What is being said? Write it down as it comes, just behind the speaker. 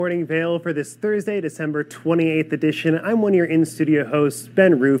Morning Vale for this Thursday, December 28th edition. I'm one of your in-studio hosts,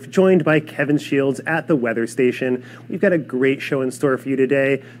 Ben Roof, joined by Kevin Shields at the weather station. We've got a great show in store for you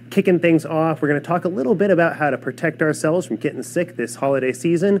today. Kicking things off, we're going to talk a little bit about how to protect ourselves from getting sick this holiday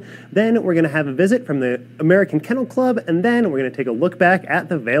season. Then we're going to have a visit from the American Kennel Club, and then we're going to take a look back at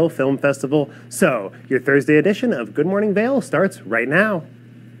the Vale Film Festival. So, your Thursday edition of Good Morning Vale starts right now.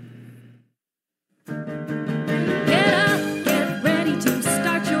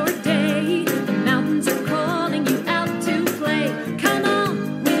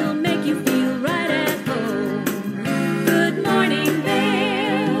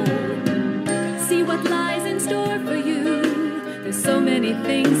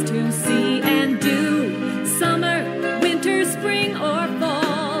 Things to see and do. Summer, winter, spring, or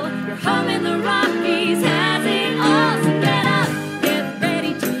fall. Your home in the Rockies has it all. So get up, get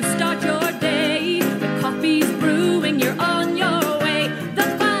ready to start your day. The coffee's brewing, you're on your way. The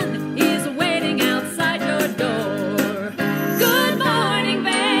fun is waiting outside your door. Good morning,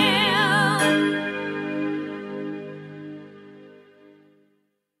 Vale.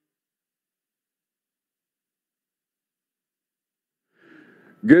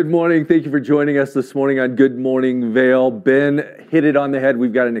 Good morning. Thank you for joining us this morning on Good Morning Vale. Ben hit it on the head.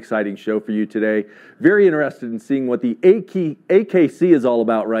 We've got an exciting show for you today. Very interested in seeing what the AKC is all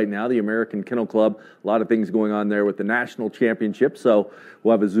about right now, the American Kennel Club. A lot of things going on there with the national championship. So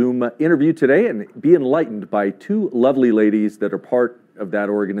we'll have a Zoom interview today and be enlightened by two lovely ladies that are part of that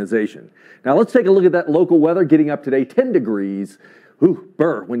organization. Now let's take a look at that local weather. Getting up today, 10 degrees. Ooh,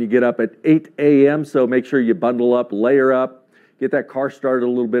 burr when you get up at 8 a.m. So make sure you bundle up, layer up. Get that car started a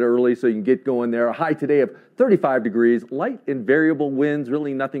little bit early so you can get going there. A high today of 35 degrees, light and variable winds,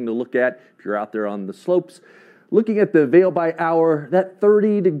 really nothing to look at if you're out there on the slopes. Looking at the Vale by hour, that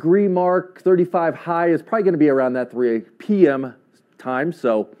 30-degree mark, 35 high is probably going to be around that 3 p.m. time,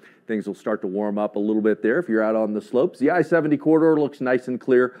 so things will start to warm up a little bit there if you're out on the slopes. The I-70 corridor looks nice and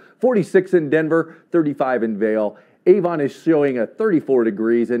clear. 46 in Denver, 35 in Vale. Avon is showing a 34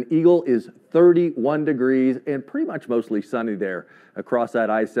 degrees, and Eagle is 31 degrees, and pretty much mostly sunny there across that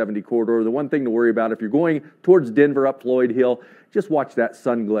I-70 corridor. The one thing to worry about if you're going towards Denver up Floyd Hill, just watch that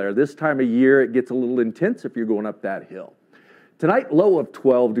sun glare. This time of year, it gets a little intense if you're going up that hill. Tonight, low of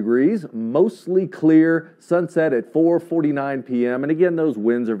 12 degrees, mostly clear, sunset at 4:49 p.m. And again, those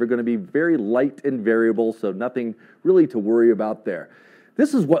winds are going to be very light and variable, so nothing really to worry about there.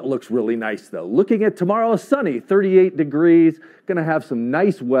 This is what looks really nice, though. Looking at tomorrow, sunny, 38 degrees. Going to have some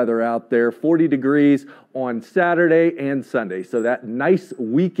nice weather out there, 40 degrees on Saturday and Sunday. So that nice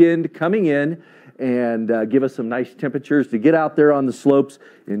weekend coming in and give us some nice temperatures to get out there on the slopes,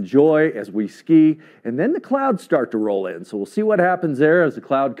 enjoy as we ski. And then the clouds start to roll in. So we'll see what happens there as the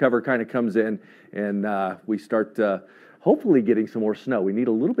cloud cover kind of comes in and we start hopefully getting some more snow. We need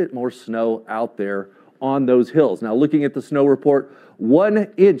a little bit more snow out there on those hills. Now, looking at the snow report,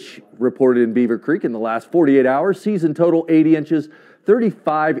 1 inch reported in Beaver Creek in the last 48 hours. Season total 80 inches,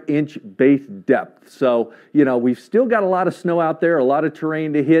 35-inch base depth. So, you know, we've still got a lot of snow out there, a lot of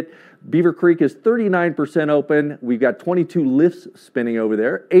terrain to hit. Beaver Creek is 39% open. We've got 22 lifts spinning over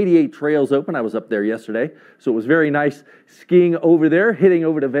there, 88 trails open. I was up there yesterday, so it was very nice skiing over there, hitting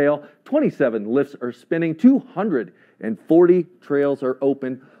over to Vale. 27 lifts are spinning, 240 trails are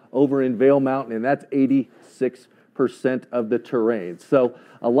open over in Vale Mountain, and that's 86% of the terrain. So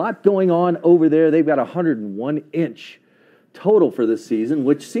a lot going on over there. They've got a 101-inch total for this season,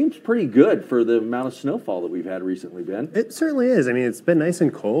 which seems pretty good for the amount of snowfall that we've had recently, Ben. It certainly is. I mean, it's been nice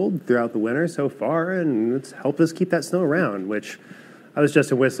and cold throughout the winter so far, and it's helped us keep that snow around, which I was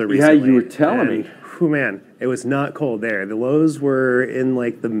just in Whistler recently. Yeah, you were telling me. Whew, man, it was not cold there. The lows were in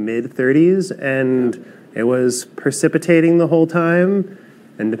like the mid-30s, and it was precipitating the whole time.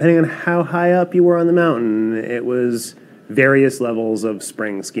 And depending on how high up you were on the mountain, it was various levels of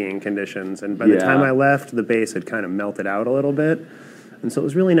spring skiing conditions. And by the time I left, the base had kind of melted out a little bit. And so it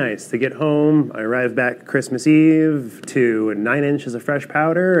was really nice to get home. I arrived back Christmas Eve to 9 inches of fresh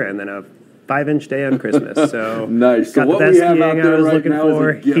powder and then a 5-inch day on Christmas. So nice. Got So what the best we have skiing out there I was right looking now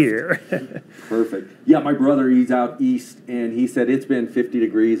for is a gift. here. Perfect. Yeah, my brother, he's out east, and he said it's been 50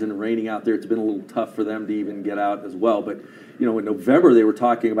 degrees and raining out there. It's been a little tough for them to even get out as well. But, you know, in November, they were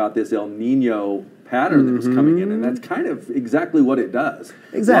talking about this El Nino pattern that was coming in, and that's kind of exactly what it does.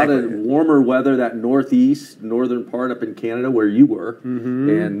 Exactly. A lot of warmer weather, that northern part up in Canada where you were,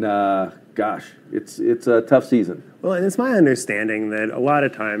 and gosh, it's a tough season. Well, and it's my understanding that a lot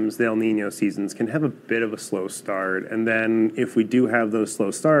of times the El Nino seasons can have a bit of a slow start. And then if we do have those slow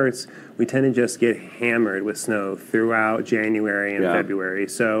starts, we tend to just get hammered with snow throughout January and February.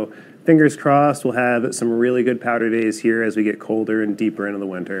 So fingers crossed we'll have some really good powder days here as we get colder and deeper into the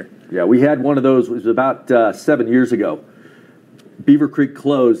winter. Yeah, we had one of those, it was about 7 years ago. Beaver Creek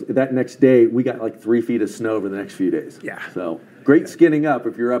closed. That next day, we got like 3 feet of snow over the next few days. Yeah. So great skinning up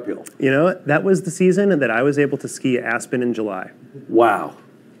if you're uphill. You know, that was the season that I was able to ski Aspen in July. Wow.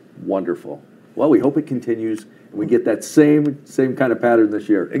 Wonderful. Well, we hope it continues and we get that same kind of pattern this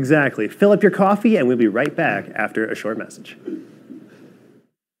year. Exactly. Fill up your coffee and we'll be right back after a short message.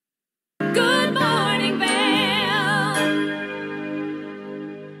 Good morning, Vale.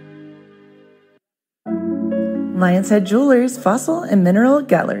 Lions Head Jewelers Fossil and Mineral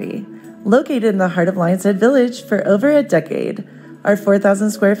Gallery. Located in the heart of Lions Head Village for over a decade, our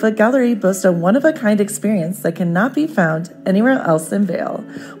 4,000 square foot gallery boasts a one-of-a-kind experience that cannot be found anywhere else in Vail.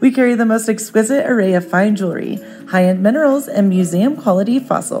 We carry the most exquisite array of fine jewelry, high-end minerals, and museum-quality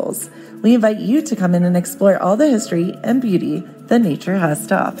fossils. We invite you to come in and explore all the history and beauty that nature has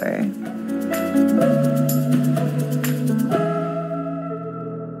to offer.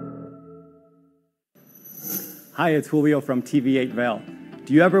 Hi, it's Julio from TV8 Vail.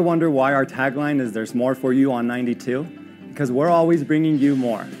 Do you ever wonder why our tagline is "There's more for you on 92"? Because we're always bringing you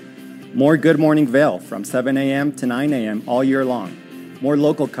more. More Good Morning Vail from 7 a.m. to 9 a.m. all year long. More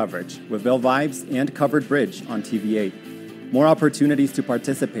local coverage with Vail Vibes and Covered Bridge on TV8. More opportunities to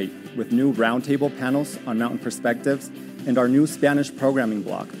participate with new roundtable panels on mountain perspectives and our new Spanish programming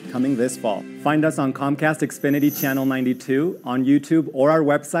block coming this fall. Find us on Comcast Xfinity Channel 92, on YouTube, or our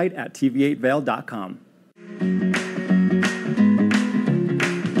website at tv8vail.com.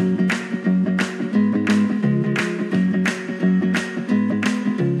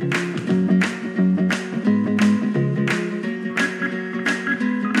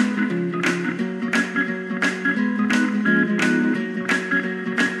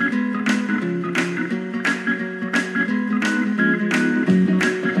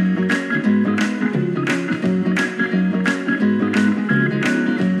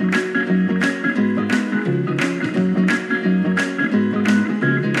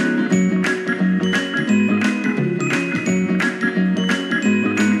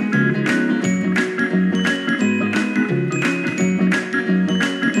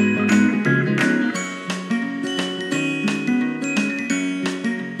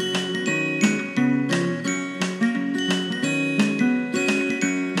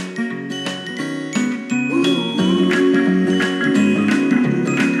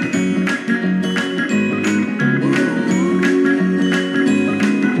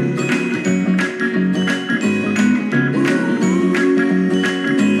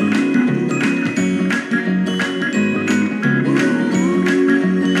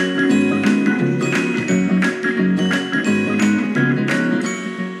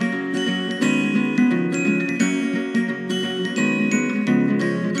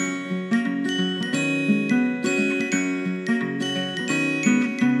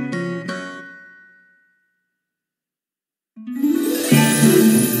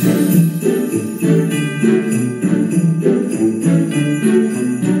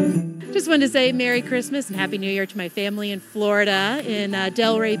 Just wanted to say Merry Christmas and Happy New Year to my family in Florida, in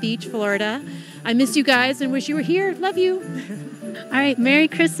Delray Beach, Florida. I miss you guys and wish you were here. Love you. All right, Merry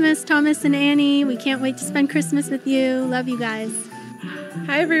Christmas, Thomas and Annie. We can't wait to spend Christmas with you. Love you guys.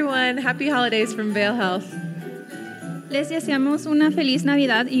 Hi everyone, happy holidays from Vail Health. Les deseamos una feliz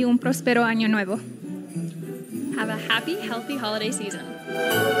Navidad y un próspero año nuevo. Have a happy, healthy holiday season.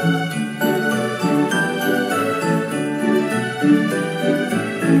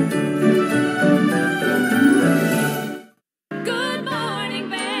 Good morning,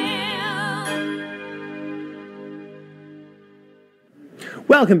 Vail.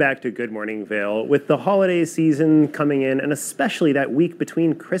 Welcome back to Good Morning Vail. With the holiday season coming in, and especially that week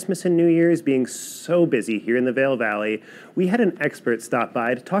between Christmas and New Year's being so busy here in the Vail Valley, we had an expert stop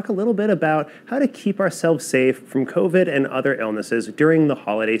by to talk a little bit about how to keep ourselves safe from COVID and other illnesses during the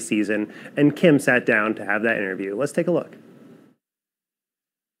holiday season. And Kim sat down to have that interview. Let's take a look.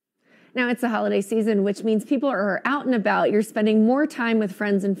 Now it's the holiday season, which means people are out and about. You're spending more time with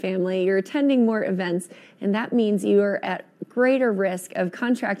friends and family. You're attending more events, and that means you are at greater risk of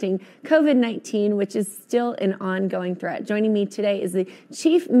contracting COVID-19, which is still an ongoing threat. Joining me today is the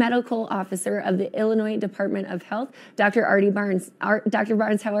Chief Medical Officer of the Illinois Department of Health, Dr. Artie Barnes. Dr.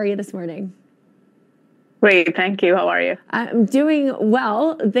 Barnes, how are you this morning? Great, thank you. How are you? I'm doing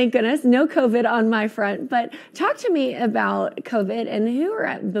well, thank goodness. No COVID on my front, but talk to me about COVID and who are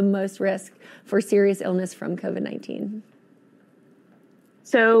at the most risk for serious illness from COVID-19.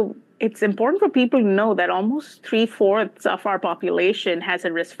 So it's important for people to know that almost 3/4 of our population has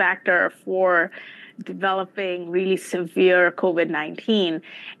a risk factor for developing really severe COVID-19.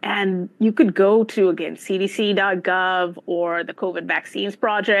 And you could go to, again, cdc.gov or the COVID Vaccines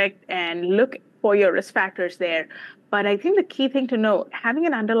Project and look for your risk factors there. But I think the key thing to know, having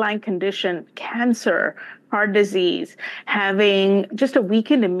an underlying condition, cancer, heart disease, having just a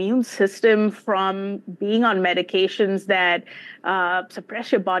weakened immune system from being on medications that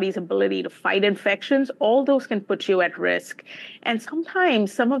suppress your body's ability to fight infections, all those can put you at risk. And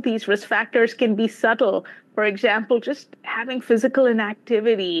sometimes some of these risk factors can be subtle. For example, just having physical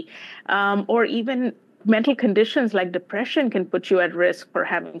inactivity or even mental conditions like depression can put you at risk for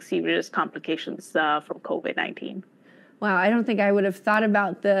having serious complications from COVID-19. Wow, I don't think I would have thought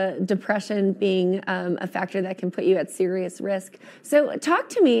about the depression being a factor that can put you at serious risk. So talk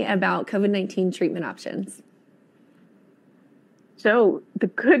to me about COVID-19 treatment options. So the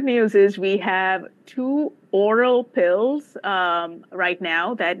good news is we have 2 oral pills right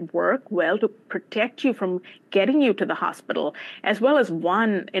now that work well to protect you from getting you to the hospital, as well as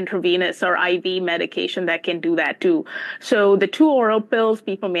 1 intravenous or IV medication that can do that too. So the 2 oral pills,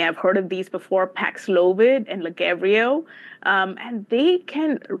 people may have heard of these before, Paxlovid and Lagevrio, and they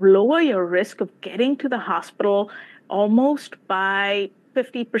can lower your risk of getting to the hospital almost by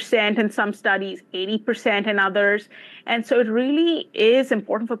 50% in some studies, 80% in others. And so it really is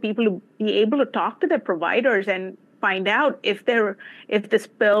important for people to be able to talk to their providers and find out if this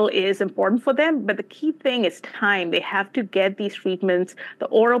pill is important for them. But the key thing is time. They have to get these treatments, the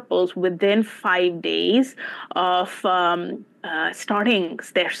oral pills, within 5 days of starting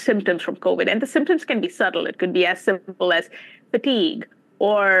their symptoms from COVID. And the symptoms can be subtle. It could be as simple as fatigue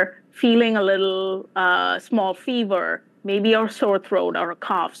or feeling a little small fever, maybe a sore throat or a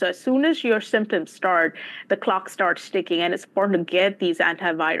cough. So as soon as your symptoms start, the clock starts ticking, and it's important to get these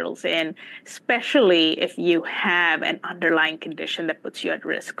antivirals in, especially if you have an underlying condition that puts you at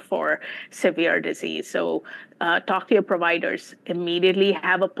risk for severe disease. So talk to your providers immediately,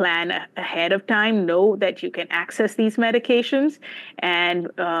 have a plan ahead of time, know that you can access these medications.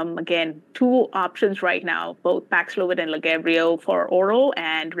 And again, 2 options right now, both Paxlovid and Lagevrio for oral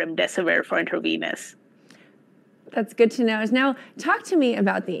and Remdesivir for intravenous. That's good to know. Now, talk to me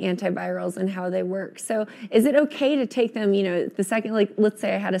about the antivirals and how they work. So is it okay to take them, the second, like, let's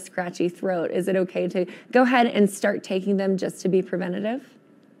say I had a scratchy throat, is it okay to go ahead and start taking them just to be preventative?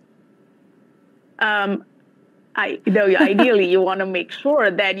 Ideally, you want to make sure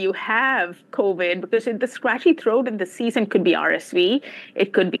that you have COVID, because the scratchy throat in the season could be RSV,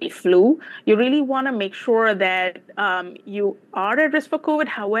 it could be flu. You really want to make sure that you are at risk for COVID.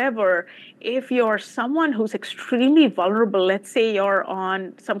 However, if you're someone who's extremely vulnerable, let's say you're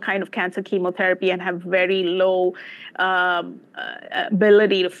on some kind of cancer chemotherapy and have very low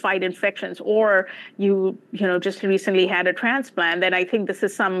ability to fight infections, or you just recently had a transplant, then I think this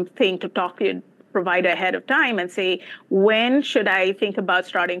is something to talk to your provider ahead of time and say, when should I think about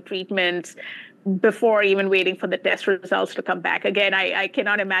starting treatments before even waiting for the test results to come back? Again, I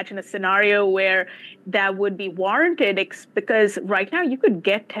cannot imagine a scenario where that would be warranted, because right now you could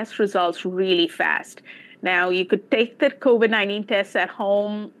get test results really fast. Now, you could take the COVID-19 tests at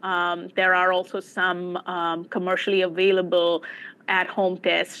home. There are also some commercially available at-home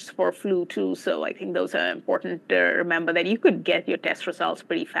tests for flu too. So I think those are important to remember, that you could get your test results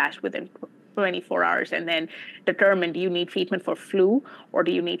pretty fast within 24 hours and then determine, do you need treatment for flu or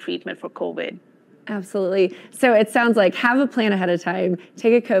do you need treatment for COVID? Absolutely. So it sounds like have a plan ahead of time,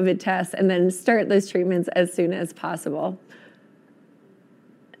 take a COVID test, and then start those treatments as soon as possible.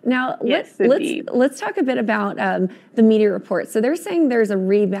 Now, yes, let's talk a bit about the media report. So they're saying there's a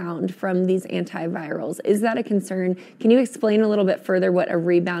rebound from these antivirals. Is that a concern? Can you explain a little bit further what a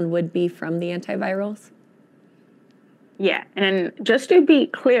rebound would be from the antivirals? Yeah, and just to be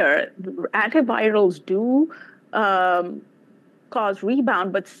clear, antivirals do cause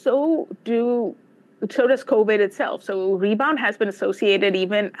rebound, but so does COVID itself. So rebound has been associated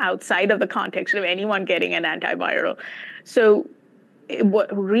even outside of the context of anyone getting an antiviral. So what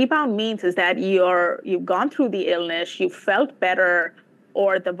rebound means is that you've gone through the illness, you felt better,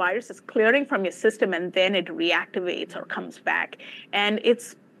 or the virus is clearing from your system, and then it reactivates or comes back. And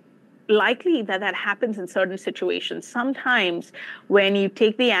it's likely that that happens in certain situations. Sometimes when you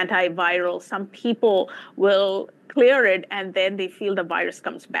take the antiviral, some people will clear it and then they feel the virus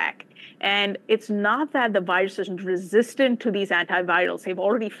comes back. And it's not that the virus is resistant to these antivirals. They've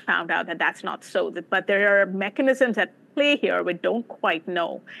already found out that that's not so, but there are mechanisms at play here we don't quite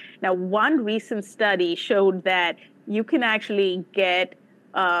know. Now, one recent study showed that you can actually get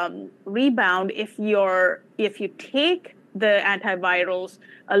rebound if you take the antivirals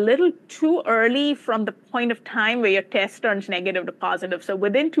a little too early from the point of time where your test turns negative to positive. So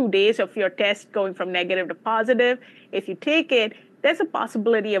within 2 days of your test going from negative to positive, if you take it, there's a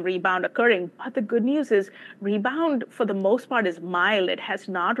possibility of rebound occurring. But the good news is rebound, for the most part, is mild. It has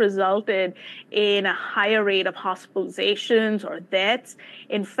not resulted in a higher rate of hospitalizations or deaths.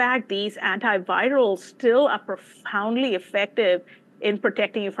 In fact, these antivirals still are profoundly effective in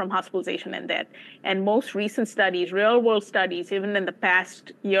protecting you from hospitalization and death. And most recent studies, real-world studies, even in the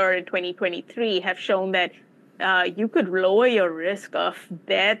past year in 2023, have shown that you could lower your risk of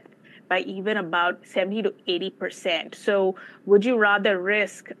death by even about 70 to 80%. So would you rather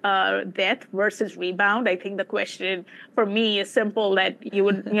risk death versus rebound? I think the question for me is simple, that you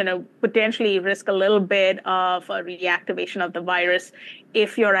would potentially risk a little bit of a reactivation of the virus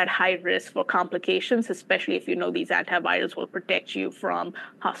if you're at high risk for complications, especially if you know these antivirals will protect you from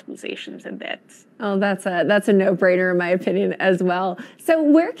hospitalizations and deaths. Oh, that's a no-brainer in my opinion as well. So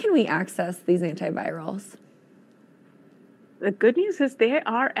where can we access these antivirals? The good news is they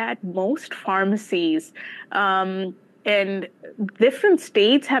are at most pharmacies. And different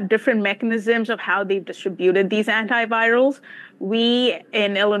states have different mechanisms of how they've distributed these antivirals. We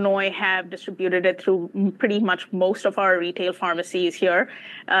in Illinois have distributed it through pretty much most of our retail pharmacies here.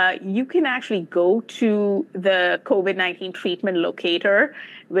 You can actually go to the COVID-19 treatment locator,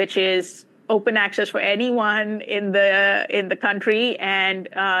 which is open access for anyone in the country, and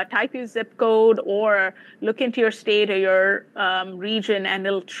type your zip code or look into your state or your region, and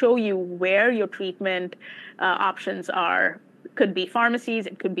it'll show you where your treatment options are. It could be pharmacies,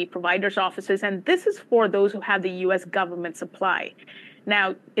 it could be providers' offices, and this is for those who have the U.S. government supply.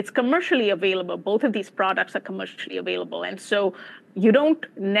 Now, it's commercially available. Both of these products are commercially available, and so you don't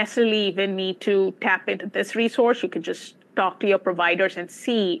necessarily even need to tap into this resource. You could just talk to your providers and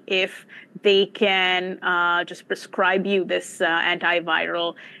see if they can just prescribe you this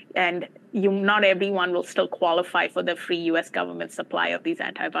antiviral. And not everyone will still qualify for the free U.S. government supply of these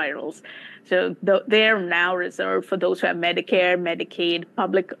antivirals. So they're now reserved for those who have Medicare, Medicaid,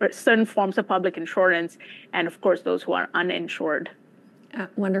 public, or certain forms of public insurance, and of course those who are uninsured.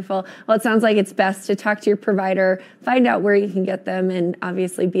 Wonderful. Well, it sounds like it's best to talk to your provider, find out where you can get them, and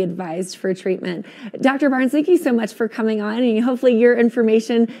obviously be advised for treatment. Dr. Barnes, thank you so much for coming on, and hopefully your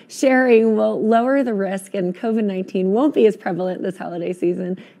information sharing will lower the risk and COVID-19 won't be as prevalent this holiday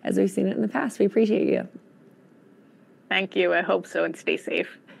season as we've seen it in the past. We appreciate you. Thank you. I hope so, and stay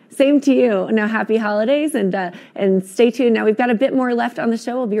safe. Same to you. Now, happy holidays, and stay tuned. Now, we've got a bit more left on the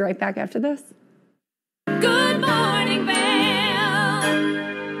show. We'll be right back after this. Good morning,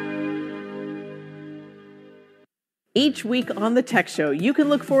 Each week on The Tech Show, you can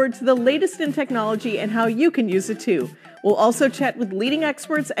look forward to the latest in technology and how you can use it too. We'll also chat with leading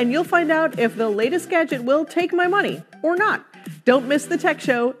experts, and you'll find out if the latest gadget will take my money or not. Don't miss The Tech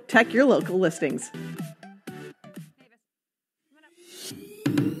Show. Tech your local listings.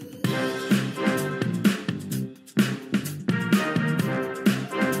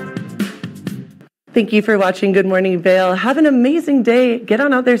 Thank you for watching Good Morning Vail. Have an amazing day. Get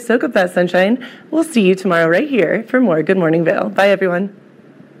on out there, soak up that sunshine. We'll see you tomorrow right here for more Good Morning Vail. Bye, everyone.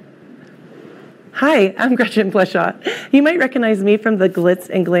 Hi, I'm Gretchen Pleshaw. You might recognize me from the Glitz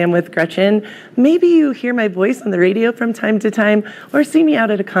and Glam with Gretchen. Maybe you hear my voice on the radio from time to time or see me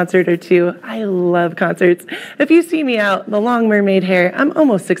out at a concert or two. I love concerts. If you see me out, the long mermaid hair, I'm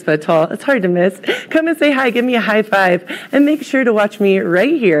almost 6 foot tall. It's hard to miss. Come and say hi, give me a high five, and make sure to watch me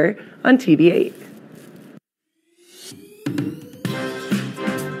right here on TV8.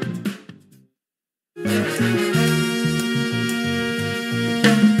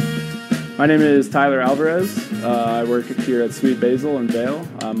 My name is Tyler Alvarez. I work here at Sweet Basil in Vail.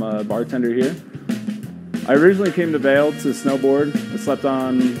 I'm a bartender here. I originally came to Vail to snowboard. I slept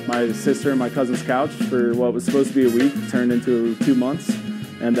on my sister and my cousin's couch for what was supposed to be a week, turned into 2 months,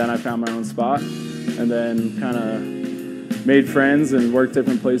 and then I found my own spot, and then kind of made friends and worked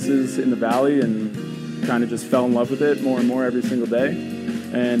different places in the valley and kind of just fell in love with it more and more every single day,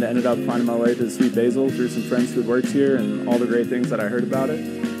 and ended up finding my way to Sweet Basil through some friends who had worked here and all the great things that I heard about it.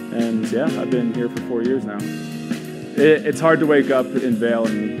 And yeah, I've been here for 4 years now. It's hard to wake up in Vail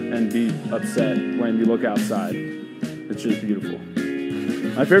and be upset when you look outside. It's just beautiful.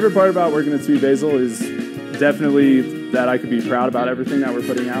 My favorite part about working at Sweet Basil is definitely that I could be proud about everything that we're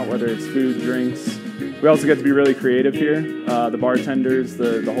putting out, whether it's food, drinks. We also get to be really creative here. The bartenders,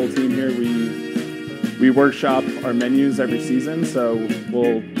 the whole team here, we workshop our menus every season. So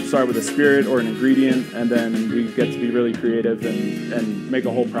we'll start with a spirit or an ingredient, and then we get to be really creative and make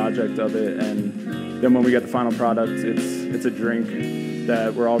a whole project of it. And then when we get the final product, it's a drink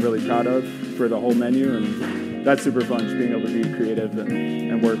that we're all really proud of for the whole menu. And that's super fun, just being able to be creative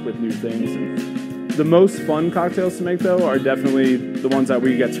and work with new things. And the most fun cocktails to make, though, are definitely the ones that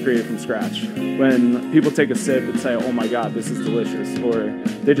we get to create from scratch. When people take a sip and say, oh my God, this is delicious, or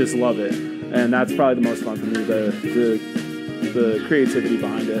they just love it. And that's probably the most fun for me, the creativity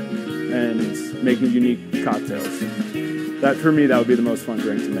behind it and making unique cocktails. That, for me, that would be the most fun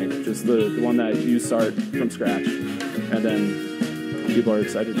drink to make, just the one that you start from scratch and then people are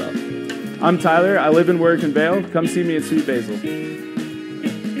excited about. I'm Tyler. I live and work in Vail. Come see me at Sweet Basil.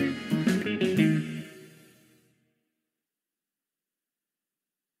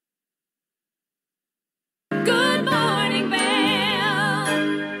 Good morning, Vail.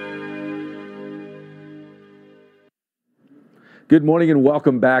 Good morning and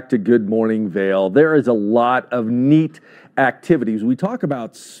welcome back to Good Morning Vail. There is a lot of neat activities. We talk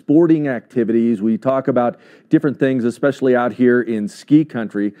about sporting activities. We talk about different things, especially out here in ski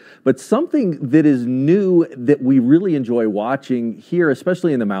country. But something that is new that we really enjoy watching here,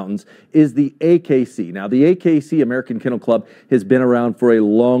 especially in the mountains, is the AKC. Now, the AKC, American Kennel Club, has been around for a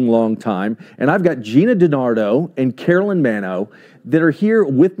long, long time. And I've got Gina DiNardo and Carolyn Mano that are here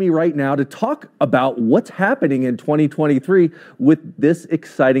with me right now to talk about what's happening in 2023 with this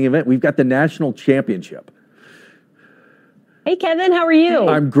exciting event. We've got the National Championship. Hey, Kevin, how are you?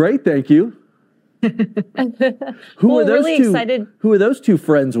 I'm great, thank you. Who are those really two? excited. Who are those two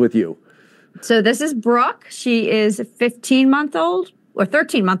friends with you? So this is Brooke. She is a 15-month-old or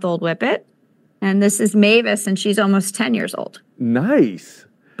 13-month-old Whippet. And this is Mavis, and she's almost 10 years old. Nice.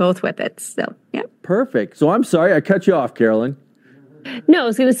 Both Whippets, so yeah. Perfect. So I'm sorry I cut you off, Carolyn. No, I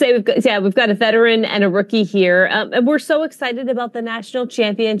was going to say we've got a veteran and a rookie here, and we're so excited about the national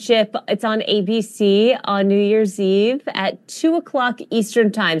championship. It's on ABC on New Year's Eve at 2:00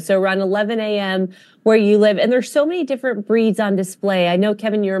 Eastern time, so around 11 a.m. where you live. And there's so many different breeds on display. I know,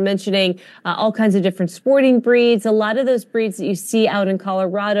 Kevin, you were mentioning all kinds of different sporting breeds. A lot of those breeds that you see out in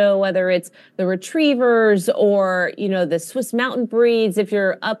Colorado, whether it's the retrievers or the Swiss mountain breeds, if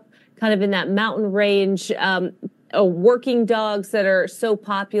you're up kind of in that mountain range. Working dogs that are so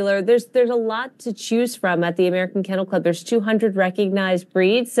popular. There's a lot to choose from at the American Kennel Club. There's 200 recognized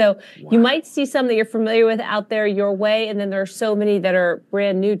breeds. So you might see some that you're familiar with out there your way, and then there are so many that are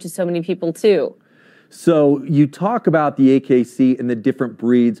brand new to so many people too. So you talk about the AKC and the different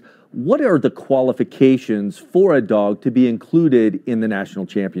breeds. What are the qualifications for a dog to be included in the national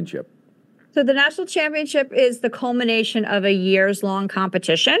championship? So the national championship is the culmination of a years-long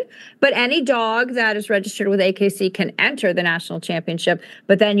competition, but any dog that is registered with AKC can enter the national championship,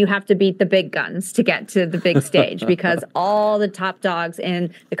 but then you have to beat the big guns to get to the big stage because all the top dogs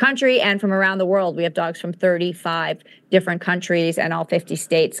in the country and from around the world, we have dogs from 35 different countries and all 50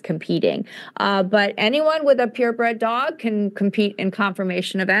 states competing. But anyone with a purebred dog can compete in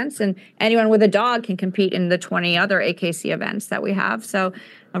conformation events, and anyone with a dog can compete in the 20 other AKC events that we have. So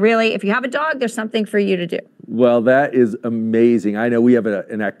really, if you have a dog, there's something for you to do. Well, that is amazing. I know we have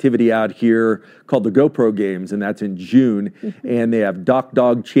an activity out here called the GoPro Games, and that's in June. And they have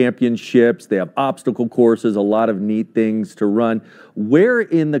dog championships. They have obstacle courses, a lot of neat things to run. Where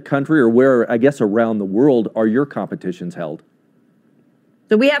in the country or where, I guess, around the world are your competitions held?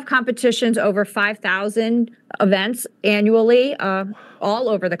 So we have competitions over 5,000 events annually, all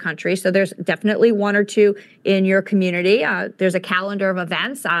over the country. So there's definitely one or two in your community. There's a calendar of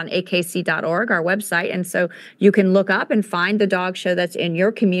events on akc.org, our website. And so you can look up and find the dog show that's in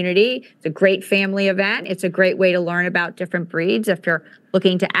your community. It's a great family event. It's a great way to learn about different breeds. If you're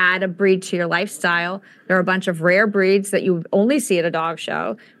looking to add a breed to your lifestyle, there are a bunch of rare breeds that you only see at a dog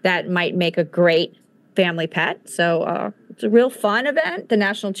show that might make a great family pet. So it's a real fun event. The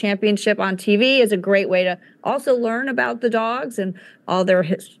national championship on TV is a great way to also learn about the dogs and all the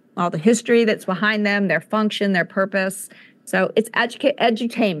history that's behind them, their function, their purpose. So it's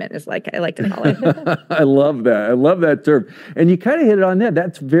edutainment, is like I like to call it. I love that. I love that term. And you kind of hit it on that.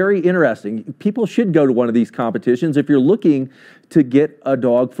 That's very interesting. People should go to one of these competitions. If you're looking to get a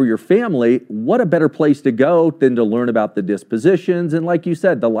dog for your family, what a better place to go than to learn about the dispositions and, like you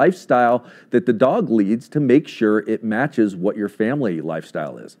said, the lifestyle that the dog leads to make sure it matches what your family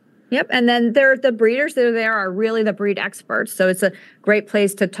lifestyle is. Yep, and then the breeders that are there are really the breed experts. So it's a great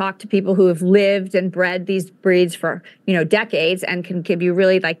place to talk to people who have lived and bred these breeds for, decades and can give you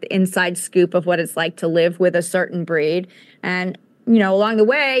really like the inside scoop of what it's like to live with a certain breed. And, along the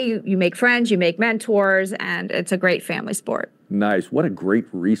way, you make friends, you make mentors, and it's a great family sport. Nice. What a great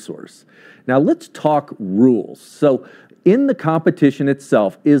resource. Now let's talk rules. So in the competition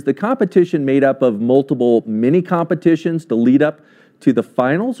itself, is the competition made up of multiple mini competitions to lead up to the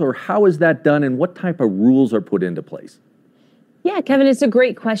finals, or how is that done and what type of rules are put into place? Yeah, Kevin, it's a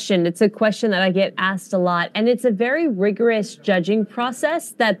great question. It's a question that I get asked a lot, and it's a very rigorous judging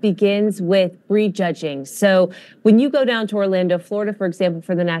process that begins with breed judging. So when you go down to Orlando, Florida, for example,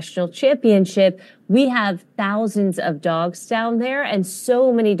 for the national championship, we have thousands of dogs down there and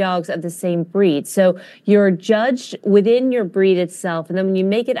so many dogs of the same breed. So you're judged within your breed itself. And then when you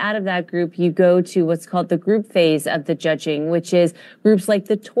make it out of that group, you go to what's called the group phase of the judging, which is groups like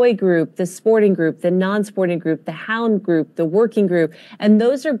the toy group, the sporting group, the non-sporting group, the hound group, the working group. And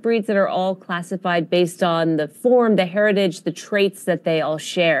those are breeds that are all classified based on the form, the heritage, the traits that they all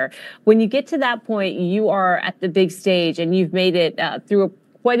share. When you get to that point, you are at the big stage and you've made it through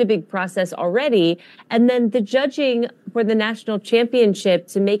quite a big process already. And then the judging for the national championship,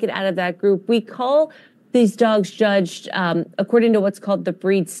 to make it out of that group, we call these dogs judged according to what's called the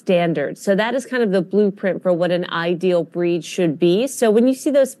breed standard. So that is kind of the blueprint for what an ideal breed should be. So when you see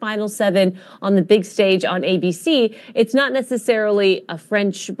those final 7 on the big stage on ABC, it's not necessarily a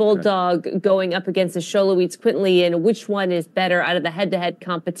French bulldog going up against a Xoloitzes Quintilian, which one is better out of the head-to-head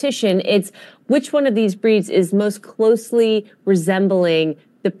competition. It's which one of these breeds is most closely resembling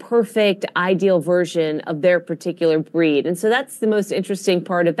the perfect ideal version of their particular breed. And so that's the most interesting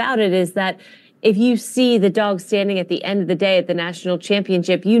part about it, is that if you see the dog standing at the end of the day at the national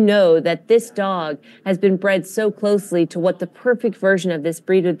championship, you know that this dog has been bred so closely to what the perfect version of this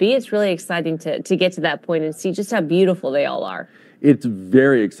breed would be. It's really exciting to get to that point and see just how beautiful they all are. It's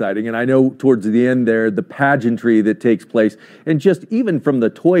very exciting. And I know towards the end there, the pageantry that takes place, and just even from the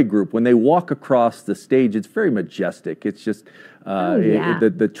toy group, when they walk across the stage, it's very majestic. It's just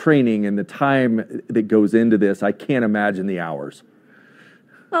the training and the time that goes into this, I can't imagine the hours.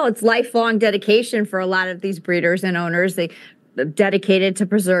 Well, it's lifelong dedication for a lot of these breeders and owners. They dedicated to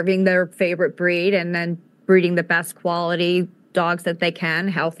preserving their favorite breed and then breeding the best quality dogs that they can,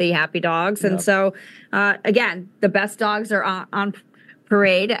 healthy, happy dogs. Yep. And so, again, the best dogs are on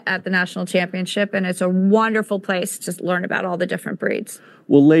parade at the national championship, and it's a wonderful place to learn about all the different breeds.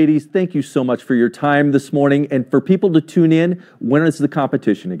 Well, ladies, thank you so much for your time this morning. And for people to tune in, when is the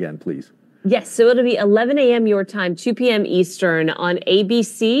competition again, please? Yes, so it'll be 11 a.m. your time, 2 p.m. Eastern on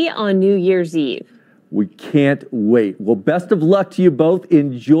ABC on New Year's Eve. We can't wait. Well, best of luck to you both.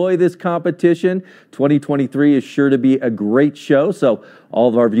 Enjoy this competition. 2023 is sure to be a great show. So all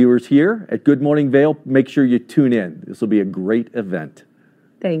of our viewers here at Good Morning Vail, make sure you tune in. This will be a great event.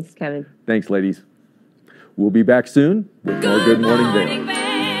 Thanks, Kevin. Thanks, ladies. We'll be back soon with more Good Morning Vail.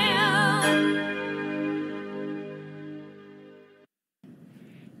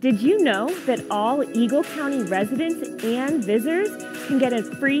 Did you know that all Eagle County residents and visitors can get a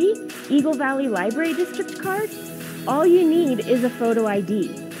free Eagle Valley Library District card? All you need is a photo ID.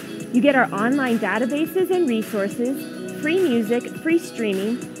 You get our online databases and resources, free music, free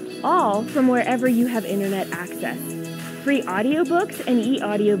streaming, all from wherever you have internet access. Free audiobooks and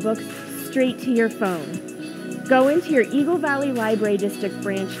e-audiobooks straight to your phone. Go into your Eagle Valley Library District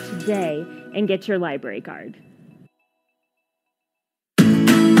branch today and get your library card.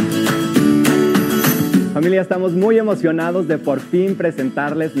 Familia, estamos muy emocionados de por fin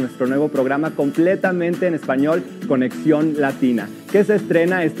presentarles nuestro nuevo programa completamente en español, Conexión Latina, que se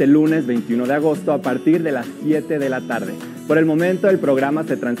estrena este lunes 21 de agosto a partir de las 7 de la tarde. Por el momento, el programa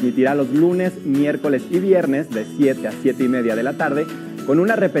se transmitirá los lunes, miércoles y viernes de 7 a 7 y media de la tarde, con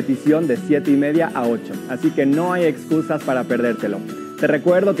una repetición de 7 y media a 8, así que no hay excusas para perdértelo. Te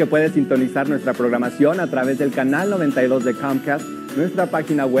recuerdo que puedes sintonizar nuestra programación a través del canal 92 de Comcast, nuestra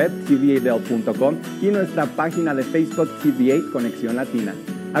página web tv8vail.com y nuestra página de Facebook TV8 Conexión Latina.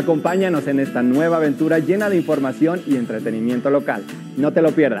 Acompáñanos en esta nueva aventura llena de información y entretenimiento local. No te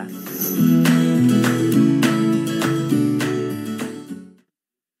lo pierdas.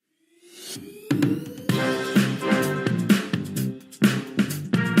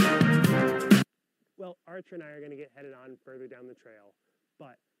 Well, Archer and I are going to get headed on further down the trail,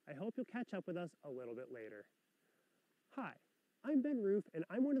 but I hope you'll catch up with us a little bit later. Hi, I'm Ben Roof, and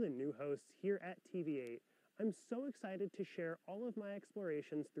I'm one of the new hosts here at TV8. I'm so excited to share all of my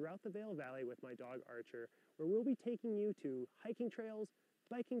explorations throughout the Vail Valley with my dog Archer, where we'll be taking you to hiking trails,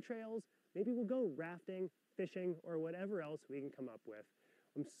 biking trails, maybe we'll go rafting, fishing, or whatever else we can come up with.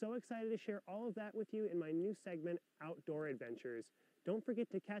 I'm so excited to share all of that with you in my new segment, Outdoor Adventures. Don't forget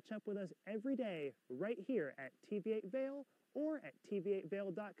to catch up with us every day right here at TV8 Vail or at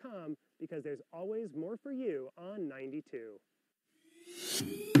tv8vail.com because there's always more for you on 92.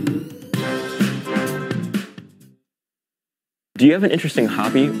 Do you have an interesting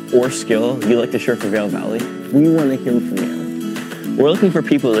hobby or skill you'd like to share for Vail Valley? We want to hear from you. We're looking for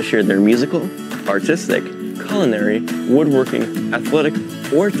people to share their musical, artistic, culinary, woodworking, athletic,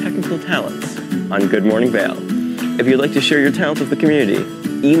 or technical talents on Good Morning Vail. If you'd like to share your talents with the community,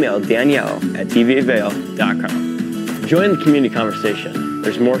 email Danielle at tv8vail.com. Join the community conversation.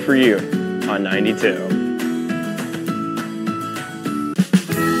 There's more for you on 92.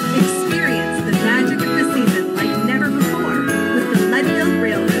 Experience the magic of the season like never before with the Leadville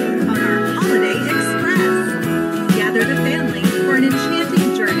Railroad on our Holiday Express. Gather the family for an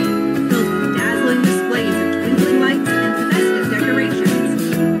enchanting journey filled with dazzling displays of twinkling lights and festive decorations.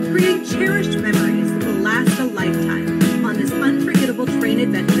 Create cherished memories that will last a lifetime on this unforgettable train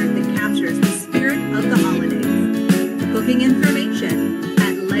adventure that captures the spirit of the holidays. Booking information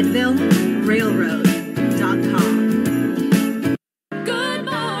at leadvillerailroad.com. Good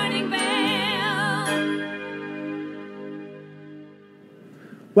morning, Vail.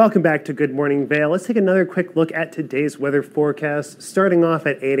 Welcome back to Good Morning Vail. Let's take another quick look at today's weather forecast. Starting off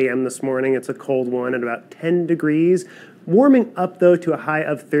at 8 a.m. this morning, it's a cold one at about 10 degrees. Warming up, though, to a high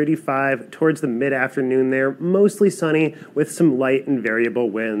of 35 towards the mid-afternoon there. Mostly sunny with some light and variable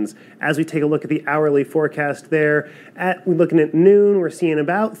winds. As we take a look at the hourly forecast there, we're looking at noon, we're seeing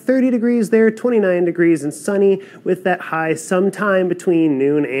about 30 degrees there, 29 degrees and sunny with that high sometime between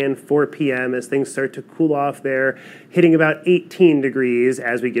noon and 4 p.m. as things start to cool off there, hitting about 18 degrees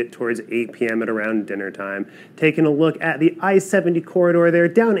as we get towards 8 p.m. at around dinner time. Taking a look at the I-70 corridor there,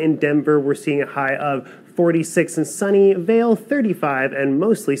 down in Denver, we're seeing a high of 46 and sunny, Vail 35 and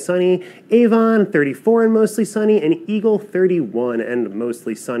mostly sunny, Avon 34 and mostly sunny, and Eagle 31 and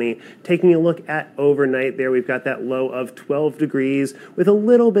mostly sunny. Taking a look at overnight there, we've got that low of 12 degrees with a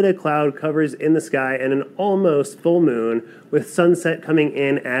little bit of cloud covers in the sky and an almost full moon with sunset coming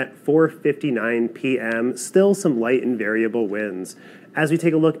in at 4:59 p.m. Still some light and variable winds. As we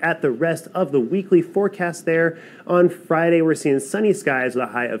take a look at the rest of the weekly forecast there, on Friday we're seeing sunny skies with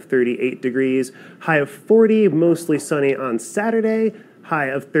a high of 38 degrees, high of 40, mostly sunny on Saturday, high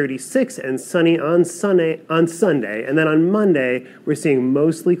of 36 and sunny on Sunday. And then on Monday, we're seeing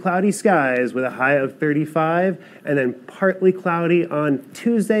mostly cloudy skies with a high of 35, and then partly cloudy on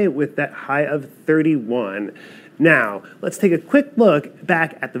Tuesday with that high of 31. Now, let's take a quick look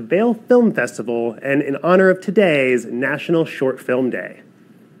back at the Vail Film Festival and in honor of today's National Short Film Day.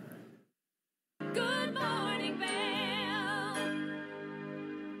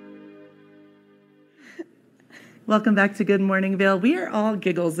 Welcome back to Good Morning Vail. We are all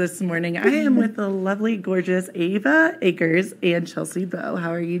giggles this morning. I am with the lovely, gorgeous Ava Akers and Chelsea Bowe.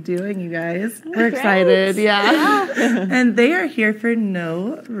 How are you doing, you guys? We're excited, yeah. And they are here for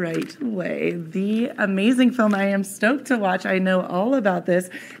No Right Way, the amazing film I am stoked to watch. I know all about this.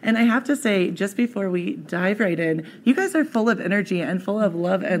 And I have to say, just before we dive right in, you guys are full of energy and full of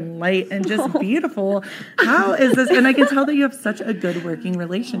love and light and just beautiful. How is this? And I can tell that you have such a good working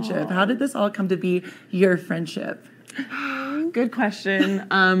relationship. How did this all come to be your friendship? Good question.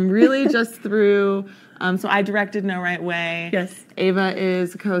 Really just through, so I directed No Right Way. Yes. Ava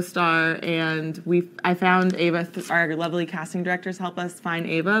is a co-star, and I found Ava, our lovely casting directors help us find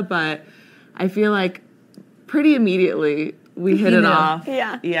Ava, but I feel like pretty immediately we hit it off.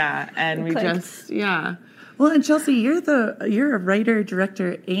 Yeah. Yeah, and we clicked. just, yeah. Well, and Chelsea, you're a writer,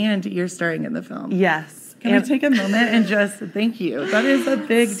 director, and you're starring in the film. Yes. Can we take a moment and just thank you? That is a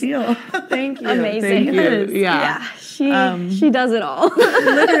big deal. Thank you. Amazing. Thank you. Yeah. She does it all.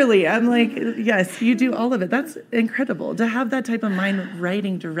 Literally, I'm like, yes, you do all of it. That's incredible to have that type of mind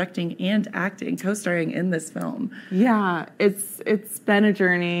writing, directing, and acting, co-starring in this film. Yeah, it's been a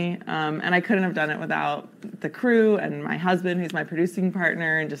journey, and I couldn't have done it without the crew and my husband, who's my producing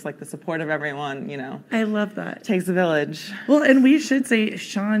partner, and just like the support of everyone. You know, I love that. It takes a village. Well, and we should say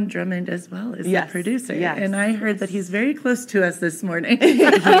Sean Drummond as well is the producer. Yes. And I heard that he's very close to us this morning. He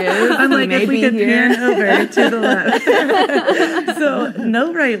is. I'm like, if we could pan over to the left. So,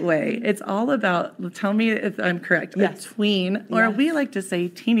 No Right Way. It's all about, tell me if I'm correct, a tween, or we like to say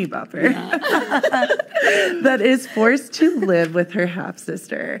teeny bopper, that is forced to live with her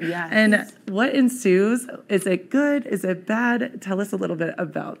half-sister. Yes. And what ensues? Is it good? Is it bad? Tell us a little bit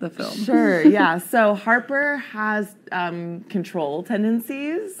about the film. Sure, yeah. So Harper has control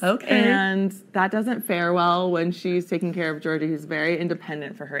tendencies. Okay. And that doesn't fare well when she's taking care of Georgie, who's very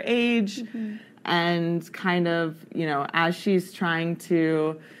independent for her age. and kind of, as she's trying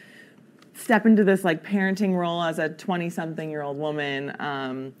to step into this like parenting role as a 20-something-year-old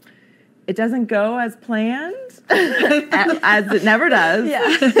woman, it doesn't go as planned, as it never does.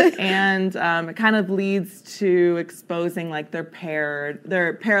 Yeah. And it kind of leads to exposing like their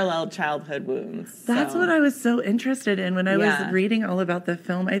parallel childhood wounds. That's So, what I was so interested in when I Yeah. was reading all about the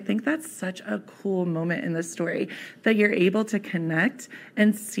film. I think that's such a cool moment in the story that you're able to connect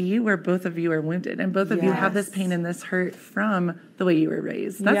and see where both of you are wounded and both of you have this pain and this hurt from the way you were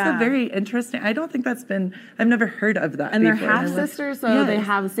raised. That's a Yeah. very interesting. I don't think I've never heard of that And they're before. half sisters, so they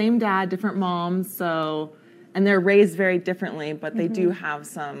have the same dad, different moms, and they're raised very differently, but they do have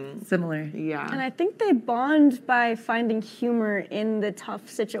some similar. Yeah. And I think they bond by finding humor in the tough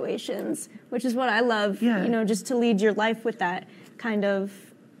situations, which is what I love, just to lead your life with that kind of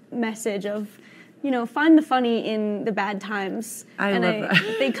message of, find the funny in the bad times. I love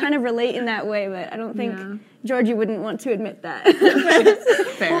that. They kind of relate in that way, but I don't think Georgie wouldn't want to admit that.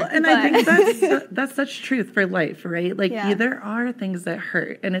 Well, and I think that's such truth for life, right? Like Yeah. there are things that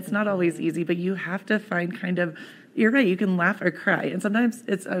hurt, and it's not always easy, but you have to find kind of. You're right. You can laugh or cry, and sometimes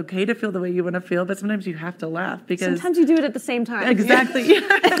it's okay to feel the way you want to feel, but sometimes you have to laugh because Sometimes you do it at the same time. Exactly. Yeah,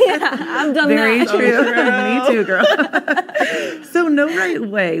 I've done Very that. true. Me too, girl. So No Right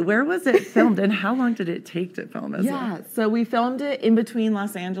Way. Where was it filmed, and how long did it take to film as well? So we filmed it in between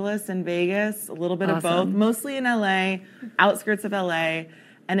Los Angeles and Vegas, a little bit of both, Awesome. mostly in LA, outskirts of LA,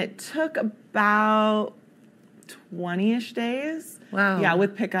 and it took about 20-ish days. Wow. Yeah,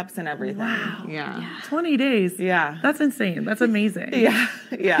 with pickups and everything. Wow. Yeah. 20 days. Yeah. That's insane. That's amazing. Yeah.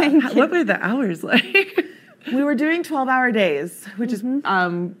 Yeah. What were the hours like? We were doing 12-hour days, which is,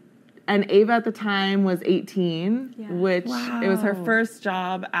 and Ava at the time was 18, which it was her first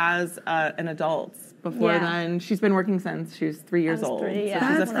job as an adult. Before then, she's been working since she was 3 years old. three, So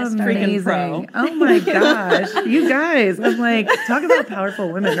yeah. she's a That's freaking pro. amazing. Oh my gosh. You guys, I'm like, talk about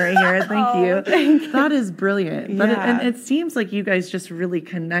powerful women right here. Thank you. That is brilliant. But Yeah. and it seems like you guys just really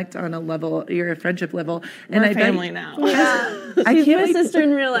connect on a level, you're a friendship level. We're I bet- family now. Yeah. I She's can't my wait to- sister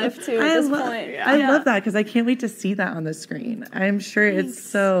in real life, too, at this point. I love that because I can't wait to see that on the screen. I'm sure it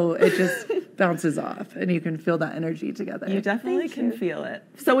just bounces off and you can feel that energy together. You definitely can feel it.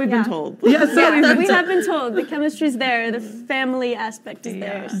 So we've been told. Yeah, so we have been told. The chemistry's there. The family aspect is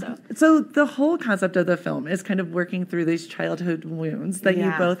there. So the whole concept of the film is kind of working through these childhood wounds that you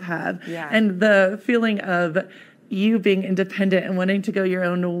Yeah. both have. Yeah. And the feeling of you being independent and wanting to go your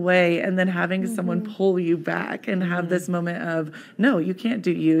own way and then having someone pull you back and have this moment of, no, you can't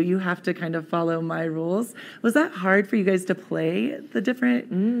do you. You have to kind of follow my rules. Was that hard for you guys to play the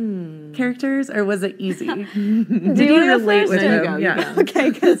different characters or was it easy? Did Do you you go relate first with or- them? Yeah. Okay,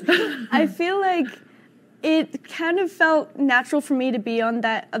 because I feel like it kind of felt natural for me to be on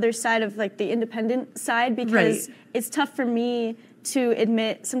that other side of like the independent side because it's tough for me to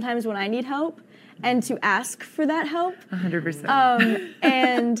admit sometimes when I need help and to ask for that help. 100%.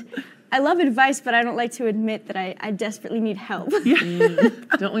 And I love advice, but I don't like to admit that I desperately need help.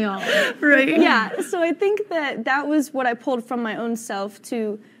 Don't we all? Right. Yeah, so I think that was what I pulled from my own self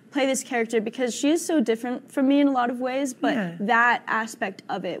to play this character because she is so different from me in a lot of ways, but that aspect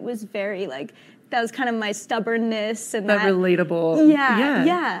of it was very like, that was kind of my stubbornness and That relatable.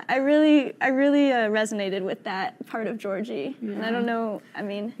 Yeah. I really resonated with that part of Georgie, and I don't know. I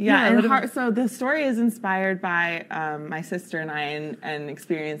mean, So the story is inspired by my sister and I and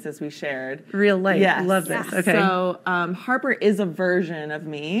experiences we shared. Real life. Yes. Love this. Okay. So Harper is a version of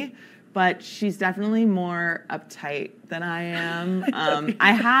me, but she's definitely more uptight than I am.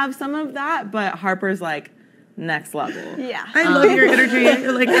 I have some of that, but Harper's like next level. Yeah. I love your energy.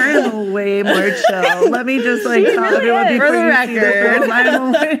 You're like, I am way more chill. Let me just like tell everyone before For the you see the record. film,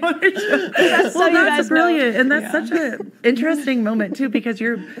 I'm way more chill. That's so you that's guys brilliant. know. And that's such an interesting moment too, because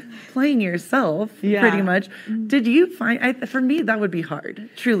you're playing yourself pretty much. Did you find, for me, that would be hard,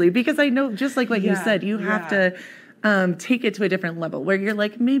 truly, because I know just like what you said, you have to take it to a different level where you're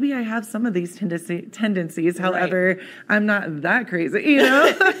like, maybe I have some of these tendencies. However, I'm not that crazy, you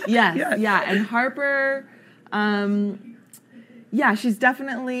know? Yeah. And Harper, she's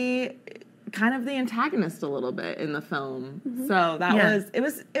definitely kind of the antagonist a little bit in the film. So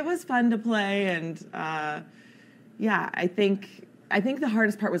that was fun to play, and I think the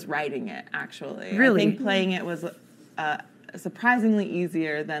hardest part was writing it. Actually, Really? I think playing it was surprisingly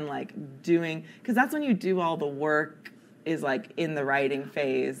easier than like doing, because that's when you do all the work. Is like in the writing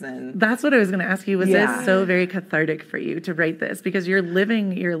phase, and that's what I was going to ask you. Was this so very cathartic for you to write this because you're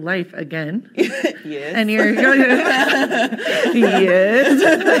living your life again? Yes. And you're yes,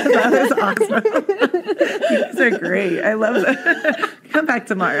 that was awesome. You guys are great. I love that. come back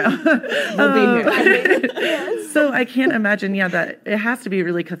tomorrow. We'll be here. So I can't imagine, that it has to be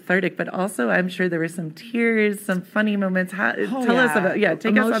really cathartic, but also I'm sure there were some tears, some funny moments. Tell us about,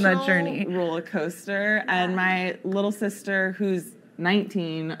 take us on that journey. Roller coaster. And my little sister, who's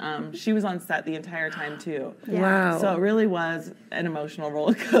 19, she was on set the entire time too. Wow. So it really was an emotional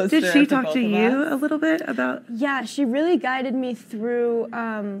roller coaster. Did she talk to you a little bit about? Yeah, she really guided me through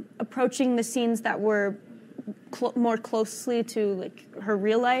approaching the scenes that were more closely to like her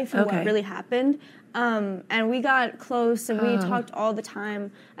real life and what really happened. And we got close and we talked all the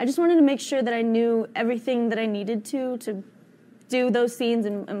time. I just wanted to make sure that I knew everything that I needed to do those scenes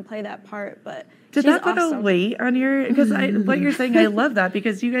and play that part. But did that put a weight on your, because what you're saying, I love that,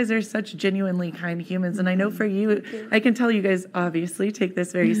 because you guys are such genuinely kind humans. And I know for you, I can tell you guys obviously take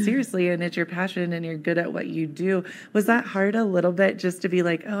this very seriously and it's your passion and you're good at what you do. Was that hard a little bit just to be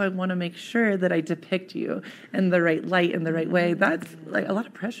like, I want to make sure that I depict you in the right light, in the right way? That's like a lot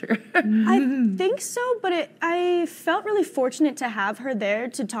of pressure. I think so, but I felt really fortunate to have her there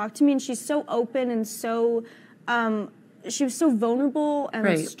to talk to me, and she's so open and so she was so vulnerable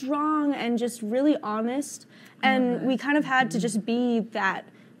and strong and just really honest. And we kind of had to just be that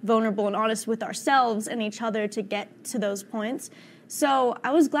vulnerable and honest with ourselves and each other to get to those points. So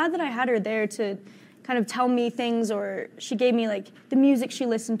I was glad that I had her there to kind of tell me things, or she gave me like the music she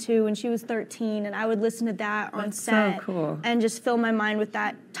listened to when she was 13, and I would listen to that on set. So cool. And just fill my mind with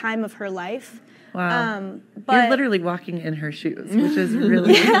that time of her life. Wow. But you're literally walking in her shoes, which is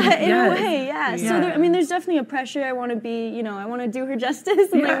really in a way, yeah. So there's definitely a pressure. I want to be, I want to do her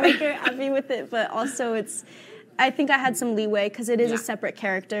justice and like make her happy with it. But also, I think I had some leeway because it is a separate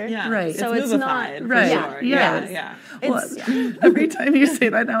character. Yeah. Right. So it's not right. Sure. Yeah. Every time you say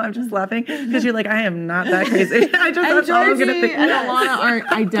that now, I'm just laughing because you're like, I am not that crazy. And Georgie and Alana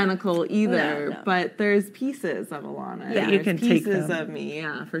aren't identical either, but there's pieces of Alana. Yeah, you can take pieces them. of me,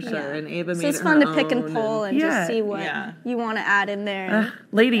 for sure. And Ava made so it's it fun her to pick and pull and just see what you want to add in there.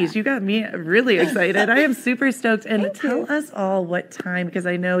 Ladies, you got me really excited. I am super stoked. And tell us all what time, because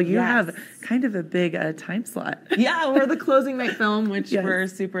I know you have kind of a big time slot. Yeah, we're the closing night film, which we're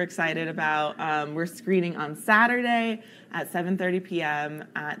super excited about. We're screening on Saturday at 7:30 p.m.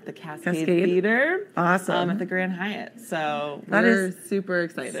 at the Cascade Theater. Awesome. At the Grand Hyatt. So we're super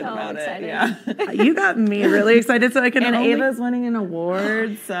excited about it. Yeah. You got me really excited, so I can. And Ava's winning an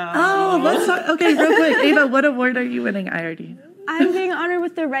award. So. Let's talk. Okay, real quick, Ava, what award are you winning? I already know. I'm being honored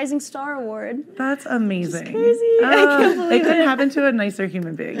with the Rising Star Award. That's amazing. It's crazy. I can't believe it. Couldn't happen to a nicer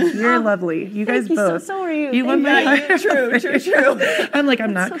human being. You're lovely. You guys both. So are you. You won my True. I'm like,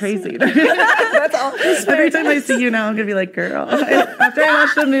 I'm not crazy. That's all. Every time I see you now, I'm going to be like, girl. After I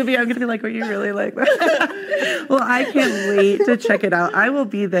watch the movie, I'm going to be like, were you really like that? Well, I can't wait to check it out. I will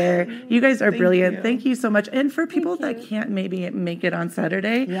be there. You guys are brilliant. Thank you so much. And for people that can't maybe make it on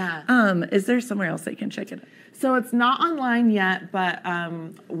Saturday, is there somewhere else they can check it out? So it's not online yet, but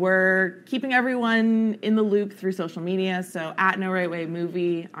we're keeping everyone in the loop through social media. So at No Right Way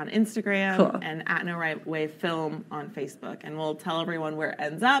Movie on Instagram and at No Right Way Film on Facebook. And we'll tell everyone where it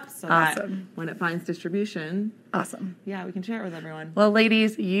ends up so that when it finds distribution, we can share it with everyone. Well,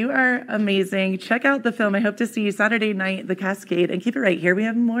 ladies, you are amazing. Check out the film. I hope to see you Saturday night, The Cascade. And keep it right here. We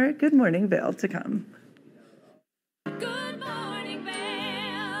have more Good Morning Vail to come.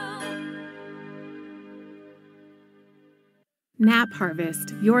 Knapp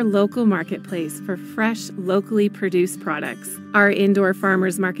Harvest, your local marketplace for fresh, locally produced products. Our indoor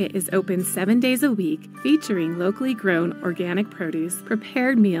farmers market is open 7 days a week, featuring locally grown organic produce,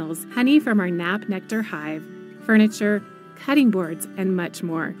 prepared meals, honey from our Knapp Nectar Hive, furniture, cutting boards, and much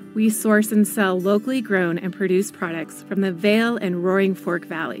more. We source and sell locally grown and produced products from the Vail and Roaring Fork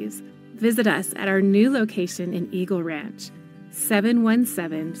Valleys. Visit us at our new location in Eagle Ranch,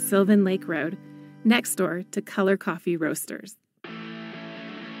 717 Sylvan Lake Road, next door to Color Coffee Roasters.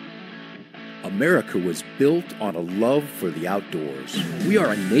 America was built on a love for the outdoors. We are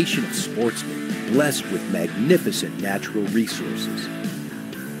a nation of sportsmen, blessed with magnificent natural resources.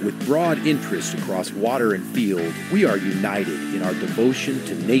 With broad interests across water and field, we are united in our devotion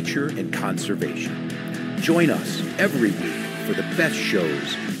to nature and conservation. Join us every week for the best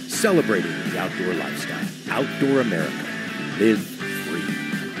shows celebrating the outdoor lifestyle. Outdoor America. Live free.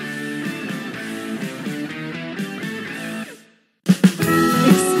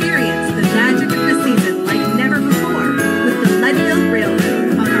 Experience the magic of the season like never before with the Leadville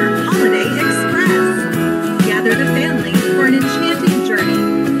Railroad on our Holiday Express. Gather the family for an enchanting journey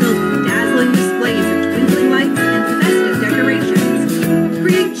filled with dazzling displays of twinkling lights and festive decorations.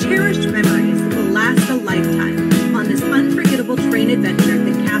 Create cherished memories that will last a lifetime on this unforgettable train adventure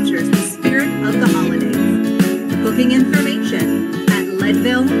that captures the spirit of the holidays. Booking information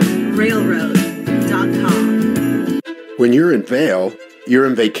railroad.com. When you're in Vail, you're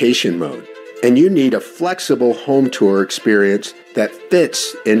in vacation mode, and you need a flexible home tour experience that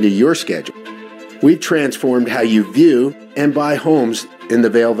fits into your schedule. We've transformed how you view and buy homes in the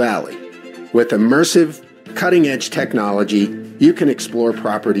Vail Valley. With immersive, cutting-edge technology, you can explore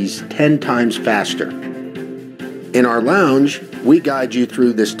properties 10 times faster. In our lounge, we guide you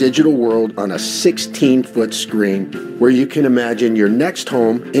through this digital world on a 16-foot screen where you can imagine your next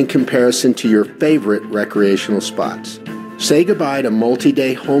home in comparison to your favorite recreational spots. Say goodbye to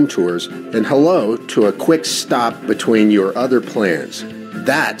multi-day home tours and hello to a quick stop between your other plans.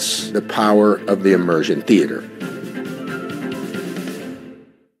 That's the power of the Immersion Theater.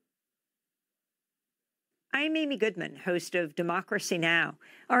 I'm Amy Goodman, host of Democracy Now!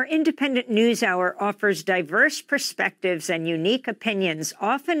 Our independent news hour offers diverse perspectives and unique opinions,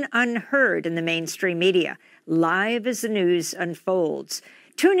 often unheard in the mainstream media, live as the news unfolds.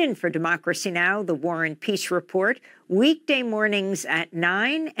 Tune in for Democracy Now!, the War and Peace Report, weekday mornings at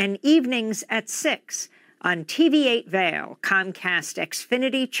 9 and evenings at 6 on TV8 Vail, Comcast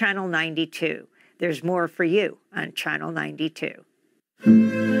Xfinity Channel 92. There's more for you on Channel 92.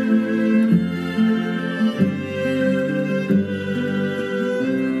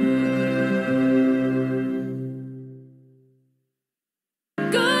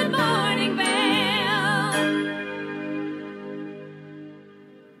 Good morning,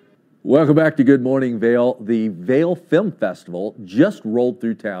 Welcome back to Good Morning Vail. The Vail Film Festival just rolled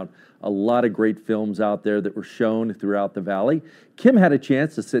through town. A lot of great films out there that were shown throughout the valley. Kim had a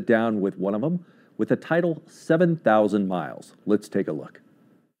chance to sit down with one of them with the title 7,000 Miles. Let's take a look.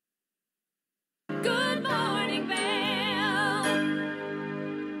 Good morning,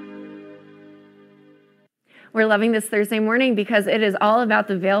 We're loving this Thursday morning because it is all about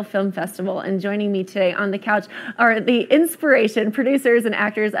the Vail Film Festival. And joining me today on the couch are the inspiration, producers, and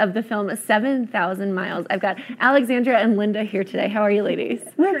actors of the film 7,000 Miles. I've got Alexandra and Linda here today. How are you, ladies?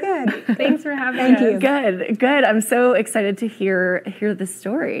 We're good. Thanks for having Thank us. you. Good, good. I'm so excited to hear the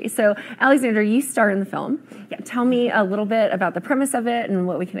story. So, Alexandra, you star in the film. Yeah. Tell me a little bit about the premise of it and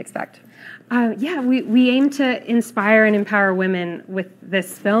what we can expect. We aim to inspire and empower women with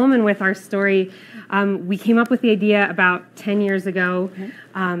this film and with our story. We came up with the idea about 10 years ago.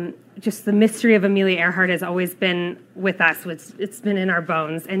 Just the mystery of Amelia Earhart has always been with us. It's been in our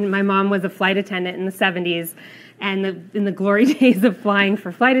bones. And my mom was a flight attendant in the 70s and in the glory days of flying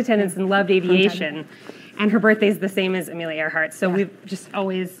for flight attendants and loved aviation. And her birthday is the same as Amelia Earhart. So we've just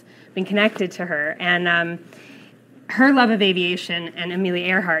always been connected to her. And her love of aviation and Amelia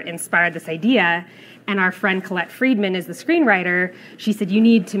Earhart inspired this idea. And our friend Colette Friedman is the screenwriter. She said, you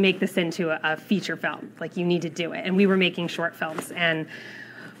need to make this into a feature film. Like, you need to do it. And we were making short films. And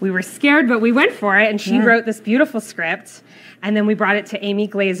we were scared, but we went for it. And she wrote this beautiful script. And then we brought it to Amy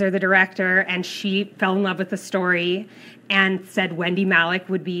Glazer, the director. And she fell in love with the story and said Wendy Malick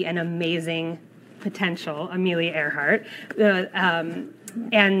would be an amazing potential Amelia Earhart.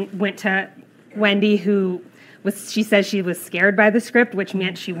 And went to Wendy, she says she was scared by the script, which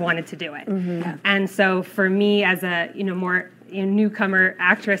meant she wanted to do it. And so for me, as a newcomer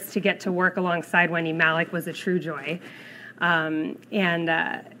actress, to get to work alongside Wendy Malick was a true joy.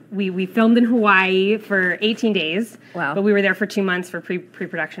 We filmed in Hawaii for 18 days. Wow! But we were there for 2 months for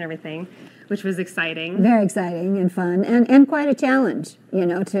pre-production and everything, which was exciting. Very exciting and fun, and quite a challenge,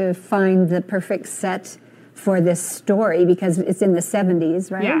 to find the perfect set for this story because it's in the 70s,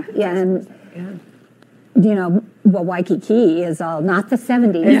 right? Yeah. Waikiki is all not the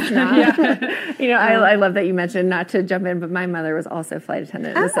 70s. I love that you mentioned, not to jump in, but my mother was also a flight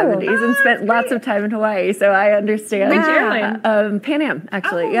attendant in the 70s and spent lots of time in Hawaii, so I understand. Which airline? Pan Am,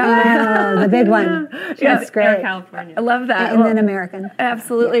 actually. The big one. That's great. Air California. I love that. And then American.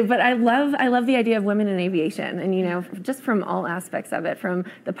 Absolutely, but I love the idea of women in aviation, and just from all aspects of it, from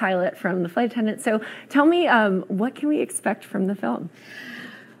the pilot, from the flight attendant. So tell me, what can we expect from the film?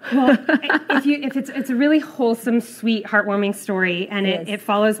 Well, if it's a really wholesome, sweet, heartwarming story, and it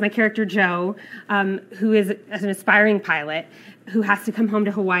follows my character Jo, who is an aspiring pilot, who has to come home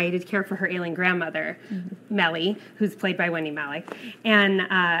to Hawaii to care for her ailing grandmother, Melly, who's played by Wendy Malick.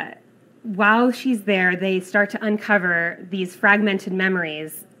 And while she's there, they start to uncover these fragmented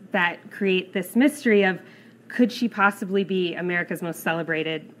memories that create this mystery of, could she possibly be America's most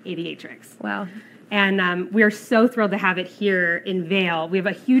celebrated aviatrix? Wow. And we're so thrilled to have it here in Vail. We have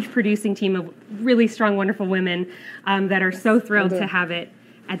a huge producing team of really strong, wonderful women that are so thrilled to have it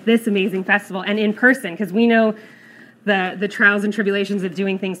at this amazing festival and in person, because we know the trials and tribulations of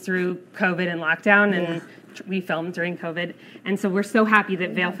doing things through COVID and lockdown, and we filmed during COVID, and so we're so happy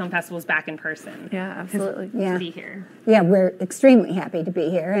that Vail Film Festival is back in person. Yeah, absolutely. Yeah. To be here. Yeah, we're extremely happy to be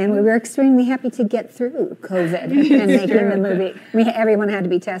here, and we were extremely happy to get through COVID and making the movie. Everyone had to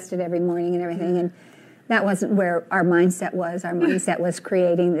be tested every morning and everything, and that wasn't where our mindset was. Our mindset was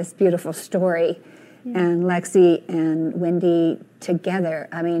creating this beautiful story, and Lexi and Wendy together.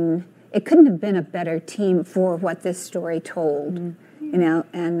 I mean, it couldn't have been a better team for what this story told, you know,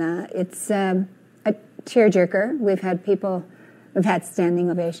 and it's a tearjerker. We've had standing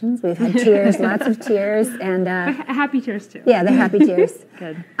ovations, we've had tears, lots of tears, and happy tears too. Yeah, the happy tears.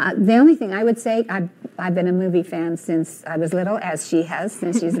 Good. The only thing I would say, I've been a movie fan since I was little, as she has,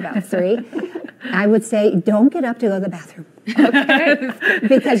 since she's about 3. I would say, don't get up to go to the bathroom. Okay.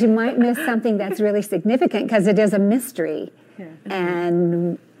 Because you might miss something that's really significant, because it is a mystery. Yeah.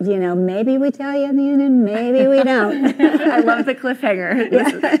 And, you know, maybe we tell you in the end and maybe we don't. I love the cliffhanger.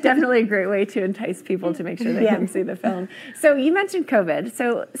 This is definitely a great way to entice people to make sure they come see the film. So you mentioned COVID.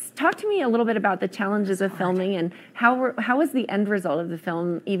 So talk to me a little bit about the challenges of filming, and how was the end result of the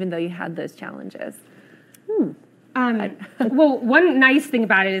film, even though you had those challenges? Well, one nice thing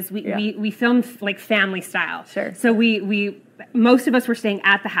about it is we filmed like family style. Sure. So we most of us were staying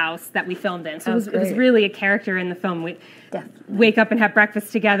at the house that we filmed in. So it was really a character in the film. We wake up and have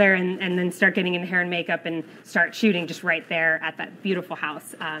breakfast together, and then start getting in hair and makeup and start shooting just right there at that beautiful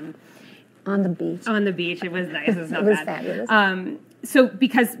house. On the beach. On the beach. It was nice. It was not It was bad. fabulous. So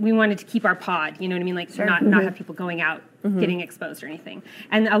because we wanted to keep our pod, you know what I mean? Like not have people going out getting exposed or anything.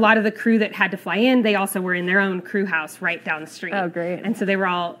 And a lot of the crew that had to fly in, they also were in their own crew house right down the street. Oh, great. And so they were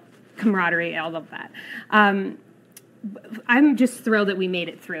all camaraderie, all of that. I'm just thrilled that we made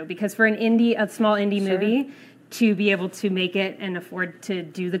it through, because for a small indie movie, to be able to make it and afford to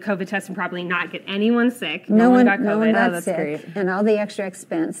do the COVID test and probably not get anyone sick. No one got COVID. No one got that's sick. great. And all the extra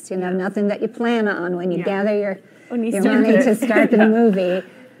expense, you know, nothing that you plan on when you gather your money started. to start the movie.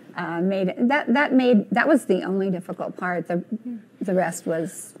 Made it. That was the only difficult part. The rest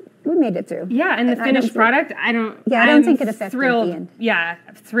was, we made it through. Yeah, and the finished product, I don't think it affected thrilled, the end. Yeah,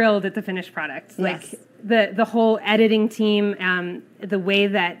 I'm thrilled at the finished product. Yes. Like the whole editing team, the way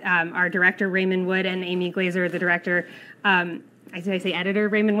that our director Raymond Wood and Amy Glazer, the director, did I say editor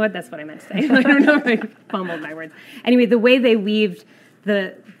Raymond Wood? That's what I meant to say. I don't know. I fumbled my words. Anyway, the way they weaved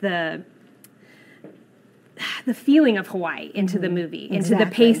the feeling of Hawaii into the movie, into the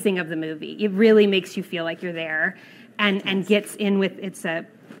pacing of the movie, it really makes you feel like you're there, and gets in with, it's a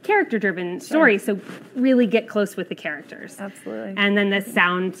character-driven story, so really get close with the characters. Absolutely. And then the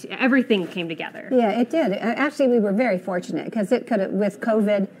sound, everything came together. Yeah, it did. Actually, we were very fortunate, because it could have, with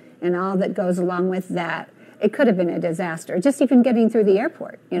COVID and all that goes along with that, it could have been a disaster. Just even getting through the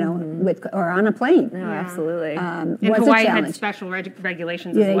airport, you know, or on a plane. No, absolutely. And was Hawaii a had challenge. special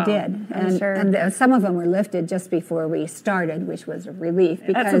regulations as well. They did. And some of them were lifted just before we started, which was a relief.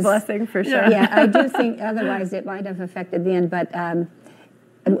 Because, that's a blessing for sure. Yeah, I do think otherwise it might have affected the end. But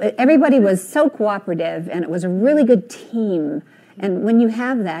everybody was so cooperative, and it was a really good team. And when you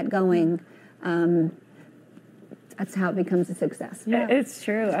have that going, that's how it becomes a success. Yeah. It's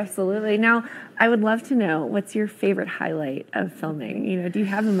true, absolutely. Now, I would love to know, what's your favorite highlight of filming? You know, do you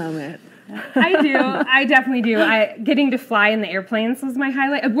have a moment? I do. I definitely do. Getting to fly in the airplanes was my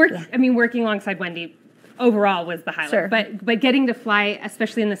highlight. Working alongside Wendy overall was the highlight. Sure. But getting to fly,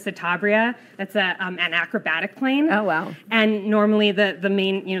 especially in the Citabria, that's an acrobatic plane. Oh, wow. And normally the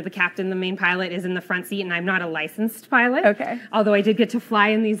main, the captain, the main pilot is in the front seat, and I'm not a licensed pilot. Okay. Although I did get to fly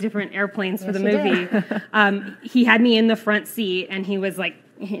in these different airplanes for the movie. He had me in the front seat, and he was like,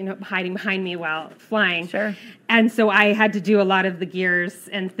 hiding behind me while flying. Sure. And so I had to do a lot of the gears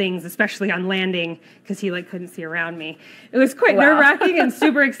and things, especially on landing, because he couldn't see around me. It was quite nerve-wracking and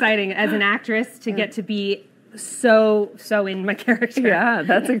super exciting as an actress to get to be so in my character. Yeah,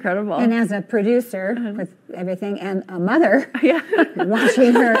 that's incredible. And as a producer with everything, and a mother,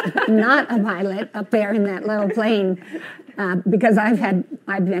 watching her, not a pilot, up there in that little plane. Because I've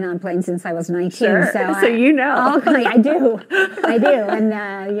been on planes since I was 19, sure. so I do, and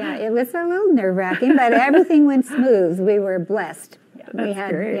it was a little nerve-wracking, but everything went smooth. We were blessed.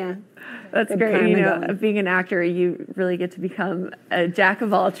 That's great. That's great. Being an actor, you really get to become a jack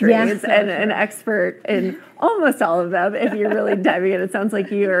of all trades and an expert in almost all of them if you're really diving in. It sounds like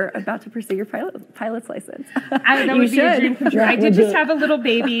you're about to pursue your pilot's license. That would be a dream come true. I did just have a little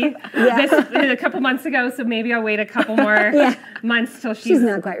baby a couple months ago, so maybe I'll wait a couple more months till she's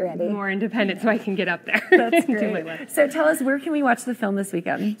not quite ready, more independent, so I can get up there. That's great. So tell us, where can we watch the film this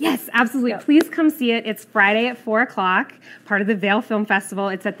weekend? Yes, absolutely. Please come see it. It's Friday at 4:00, part of the Vail Film Festival.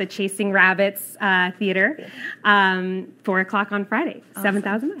 It's at the Chase Chasing Rabbits Theater, 4 o'clock on Friday,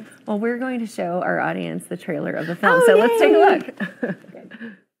 7,000 miles. Well, we're going to show our audience the trailer of the film, so let's take a look.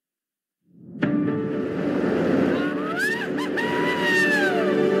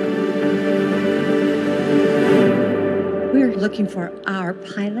 We're looking for our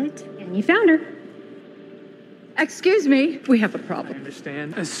pilot. And you found her. Excuse me, we have a problem. I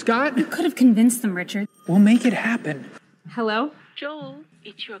understand. Scott? You could have convinced them, Richard. We'll make it happen. Hello? Joel,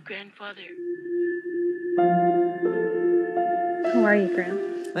 it's your grandfather. How are you, Graham?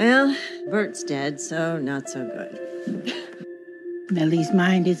 Well, Bert's dead, so not so good. Millie's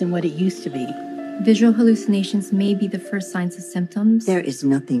mind isn't what it used to be. Visual hallucinations may be the first signs of symptoms. There is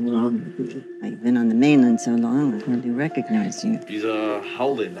nothing wrong with you. I've been on the mainland so long, I hardly recognize you. He's how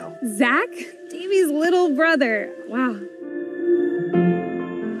old now? Zach? Davey's little brother. Wow.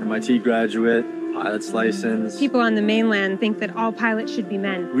 MIT graduate, pilot's license. People on the mainland think that all pilots should be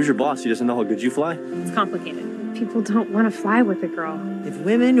men. Who's your boss? He doesn't know how good you fly? It's complicated. People don't want to fly with a girl. If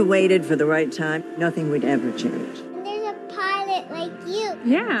women waited for the right time, nothing would ever change. There's a pilot like you.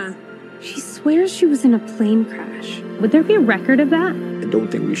 Yeah. She swears she was in a plane crash. Would there be a record of that? I don't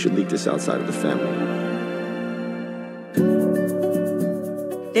think we should leak this outside of the family.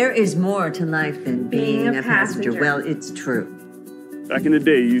 There is more to life than being a passenger. Well, it's true. Back in the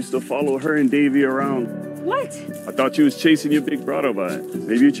day, you used to follow her and Davey around. What? I thought you was chasing your big brother, but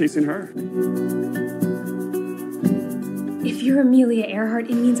maybe you're chasing her. If you're Amelia Earhart,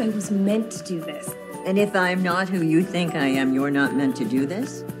 it means I was meant to do this. And if I'm not who you think I am, you're not meant to do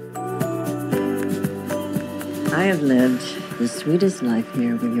this? I have lived the sweetest life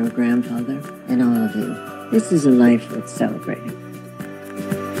here with your grandfather and all of you. This is a life worth celebrating.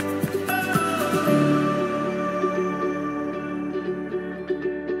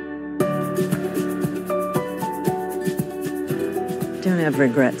 Don't have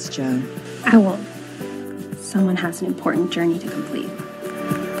regrets, Joe. I won't. Someone has an important journey to complete.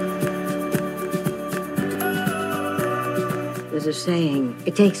 There's a saying,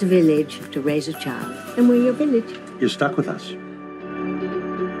 it takes a village to raise a child. And we're your village. You're stuck with us.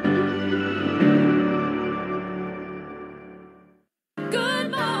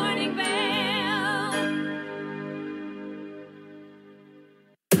 Good morning, Vale.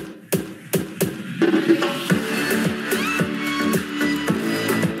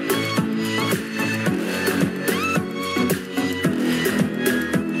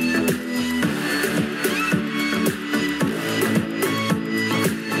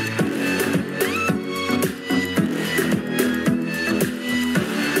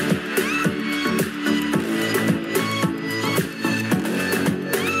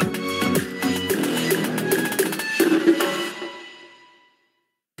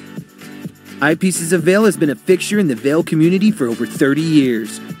 Eyepieces of Vail has been a fixture in the Vail community for over 30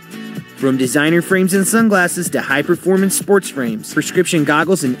 years. From designer frames and sunglasses to high-performance sports frames, prescription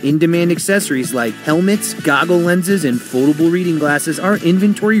goggles, and in-demand accessories like helmets, goggle lenses, and foldable reading glasses, our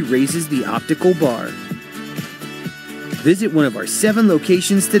inventory raises the optical bar. Visit one of our 7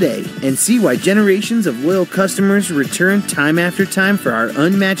 locations today and see why generations of loyal customers return time after time for our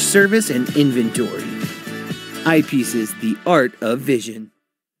unmatched service and inventory. Eyepieces, the art of vision.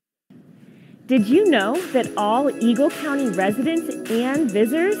 Did you know that all Eagle County residents and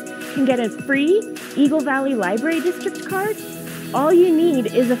visitors can get a free Eagle Valley Library District card? All you need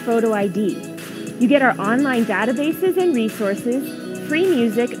is a photo ID. You get our online databases and resources, free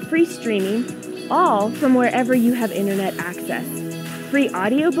music, free streaming, all from wherever you have internet access. Free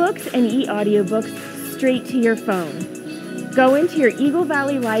audiobooks and e-audiobooks straight to your phone. Go into your Eagle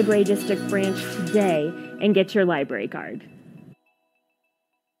Valley Library District branch today and get your library card.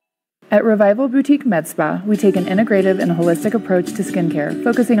 At Revival Boutique Med Spa, we take an integrative and holistic approach to skincare,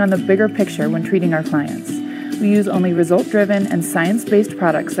 focusing on the bigger picture when treating our clients. We use only result-driven and science-based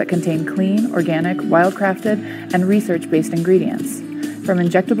products that contain clean, organic, wildcrafted, and research-based ingredients. From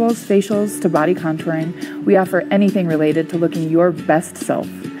injectables, facials, to body contouring, we offer anything related to looking your best self.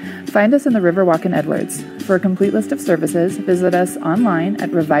 Find us in the Riverwalk in Edwards. For a complete list of services, visit us online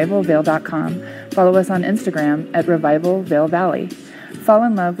at revivalvale.com. Follow us on Instagram at Revival Vale Valley. Fall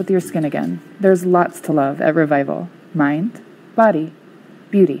in love with your skin again. There's lots to love at Revival. Mind, body,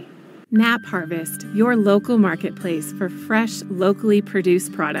 beauty. Nap Harvest, your local marketplace for fresh, locally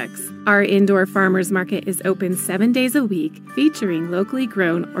produced products. Our indoor farmers market is open 7 days a week, featuring locally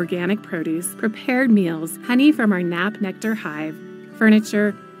grown organic produce, prepared meals, honey from our Nap Nectar hive,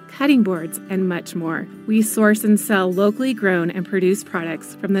 furniture, cutting boards, and much more. We source and sell locally grown and produced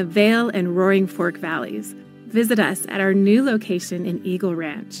products from the Vail and Roaring Fork Valleys. Visit us at our new location in Eagle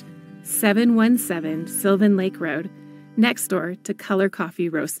Ranch, 717 Sylvan Lake Road. next door to Color Coffee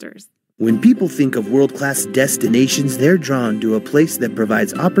Roasters. When people think of world-class destinations, they're drawn to a place that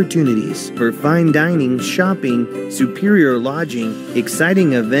provides opportunities for fine dining, shopping, superior lodging,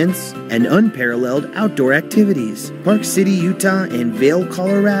 exciting events, and unparalleled outdoor activities. Park City, Utah, and Vail,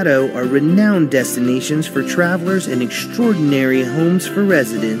 Colorado are renowned destinations for travelers and extraordinary homes for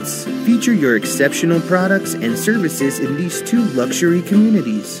residents. Feature your exceptional products and services in these two luxury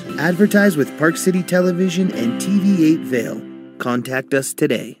communities. Advertise with Park City Television and TV8 Vail. Contact us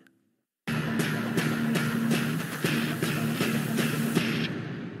today.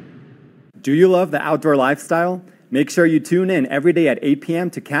 Do you love the outdoor lifestyle? Make sure you tune in every day at 8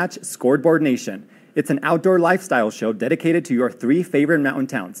 p.m. to catch Scoreboard Nation. It's an outdoor lifestyle show dedicated to your three favorite mountain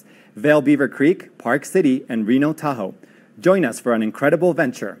towns, Vail, Beaver Creek, Park City, and Reno, Tahoe. Join us for an incredible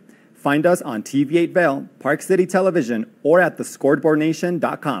venture. Find us on TV8 Vail, Park City Television, or at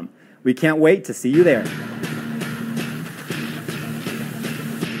thescoreboardnation.com. We can't wait to see you there.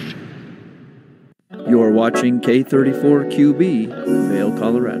 You're watching K34QB, Vail,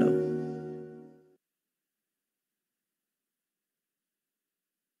 Colorado.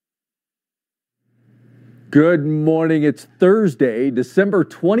 Good morning. It's Thursday, December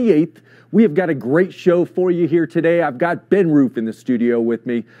 28th. We have got a great show for you here today. I've got Ben Roof in the studio with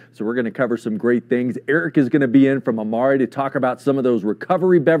me, so we're going to cover some great things. Eric is going to be in from Amari to talk about some of those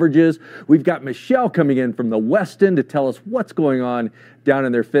recovery beverages. We've got Michelle coming in from the West End to tell us what's going on down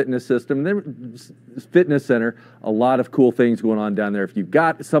in their fitness system, their fitness center. A lot of cool things going on down there. If you've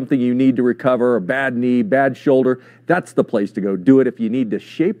got something you need to recover, a bad knee, bad shoulder, that's the place to go do it. If you need to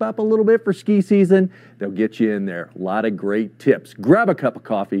shape up a little bit for ski season, they'll get you in there. A lot of great tips. Grab a cup of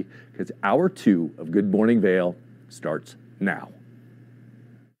coffee because hour 2 of Good Morning Vail starts now.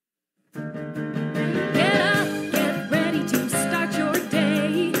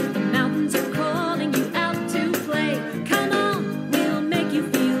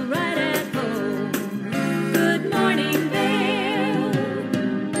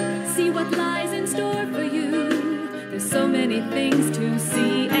 Things to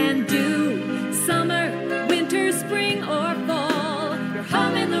see and do. Summer, winter, spring, or fall. Your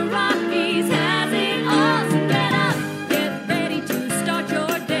home in the Rockies has it all. So get up, get ready to start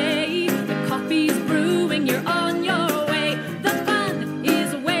your day. The coffee's brewing, you're on your way. The fun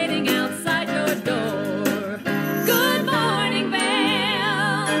is waiting outside your door. Good morning, Vail.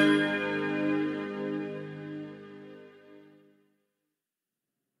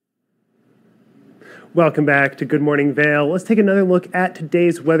 Welcome back to Good Morning Vail. Let's take another look at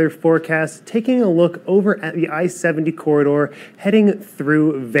today's weather forecast, taking a look over at the I-70 corridor, heading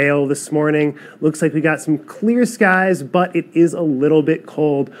through Vail this morning. Looks like we got some clear skies, but it is a little bit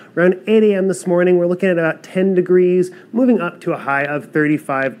cold. Around 8 a.m. this morning, we're looking at about 10 degrees, moving up to a high of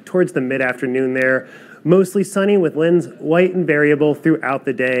 35 towards the mid-afternoon there. Mostly sunny with winds light and variable throughout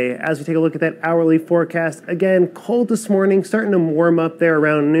the day. As we take a look at that hourly forecast, again, cold this morning, starting to warm up there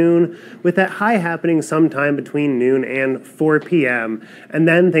around noon, with that high happening sometime between noon and 4 p.m. And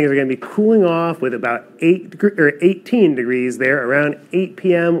then things are going to be cooling off with about 18 degrees there around 8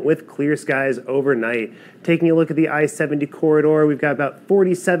 p.m. with clear skies overnight. Taking a look at the I-70 corridor, we've got about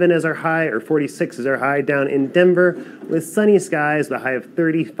 47 as our high, or 46 as our high down in Denver, with sunny skies, with a high of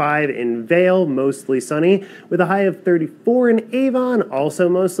 35 in Vail, mostly sunny, with a high of 34 in Avon, also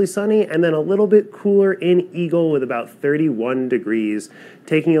mostly sunny, and then a little bit cooler in Eagle with about 31 degrees.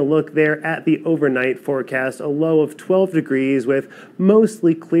 Taking a look there at the overnight forecast, a low of 12 degrees with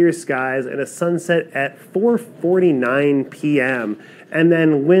mostly clear skies and a sunset at 4:49 p.m. And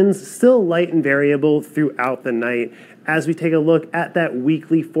then winds still light and variable throughout the night. As we take a look at that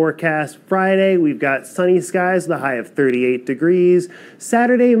weekly forecast, Friday, we've got sunny skies with a high of 38 degrees.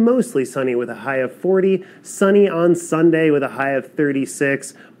 Saturday, mostly sunny with a high of 40. Sunny on Sunday with a high of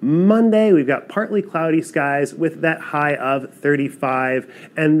 36. Monday, we've got partly cloudy skies with that high of 35.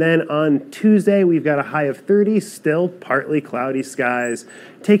 And then on Tuesday, we've got a high of 30, still partly cloudy skies.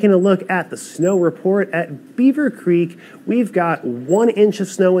 Taking a look at the snow report at Beaver Creek, we've got 1 inch of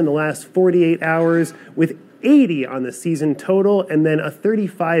snow in the last 48 hours with 80 on the season total, and then a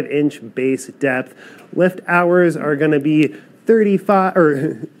 35-inch base depth. Lift hours are going to be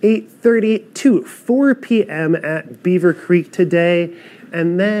 8:30 to 4 p.m. at Beaver Creek today.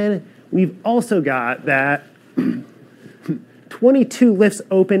 And then we've also got that 22 lifts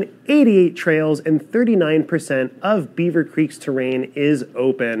open, 88 trails, and 39% of Beaver Creek's terrain is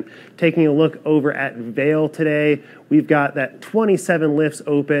open. Taking a look over at Vail today, we've got that 27 lifts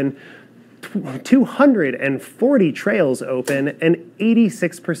open, 240 trails open, and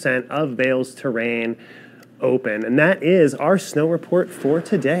 86% of Vail's terrain open. And that is our snow report for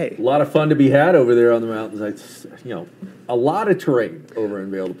today. A lot of fun to be had over there on the mountains. A lot of terrain over in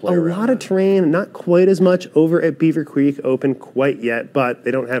Vail to play around. A lot of terrain, not quite as much over at Beaver Creek Open quite yet, but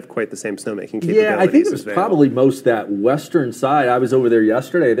they don't have quite the same snowmaking capabilities. Yeah, I think it was as Vail. probably most that western side. I was over there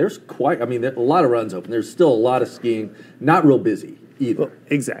yesterday. There's a lot of runs open. There's still a lot of skiing. Not real busy either. Well,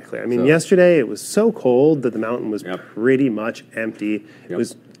 exactly. I mean, yesterday it was so cold that the mountain was pretty much empty. It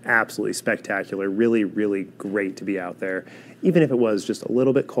was absolutely spectacular. Really, really great to be out there. Even if it was just a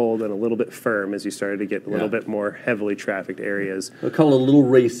little bit cold and a little bit firm as you started to get a little bit more heavily trafficked areas. They'll call it a little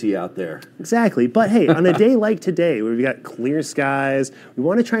racy out there. Exactly. But hey, on a day like today, where we've got clear skies, we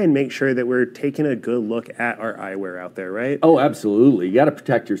want to try and make sure that we're taking a good look at our eyewear out there, right? Oh, absolutely. You got to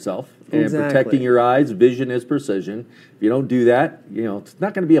protect yourself. And protecting your eyes, vision is precision. If you don't do that, it's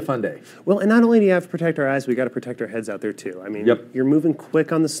not going to be a fun day. Well, and not only do you have to protect our eyes, we got to protect our heads out there too. I mean, you're moving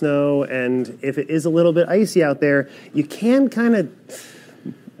quick on the snow, and if it is a little bit icy out there, you can kind of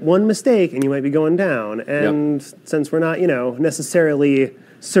one mistake and you might be going down. And since we're not, necessarily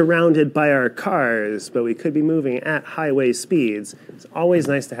surrounded by our cars, but we could be moving at highway speeds, it's always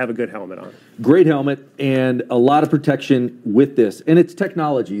nice to have a good helmet on. Great helmet and a lot of protection with this. And it's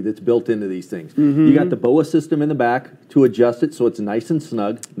technology that's built into these things. You got the BOA system in the back to adjust it so it's nice and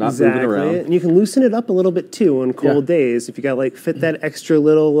snug, not moving around. And you can loosen it up a little bit too on cold days if you got fit that extra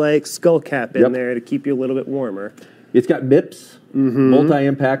little skull cap in there to keep you a little bit warmer. It's got MIPS,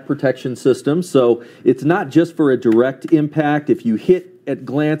 multi-impact protection system, so it's not just for a direct impact. If you hit at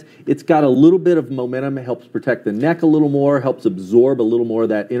glance, it's got a little bit of momentum. It helps protect the neck a little more, helps absorb a little more of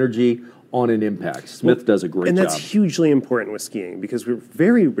that energy on an impact. Smith does a great job. And that's hugely important with skiing because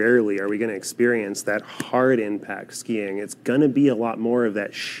very rarely are we going to experience that hard impact skiing. It's going to be a lot more of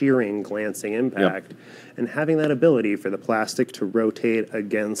that shearing, glancing impact. And having that ability for the plastic to rotate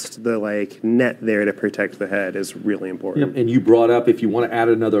against the net there to protect the head is really important. And you brought up if you want to add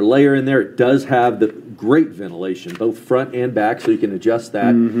another layer in there, it does have the great ventilation, both front and back, so you can adjust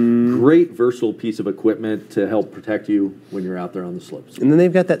that. Great versatile piece of equipment to help protect you when you're out there on the slopes. And then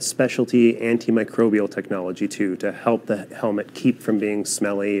they've got that specialty antimicrobial technology too to help the helmet keep from being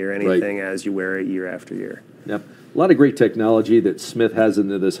smelly or anything as you wear it year after year. Yep. A lot of great technology that Smith has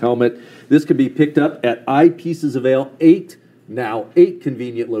into this helmet. This can be picked up at Eyepieces of Vail, 8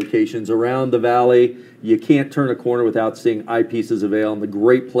 convenient locations around the valley. You can't turn a corner without seeing Eyepieces of Vail, and the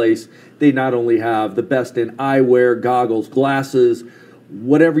great place. They not only have the best in eyewear, goggles, glasses,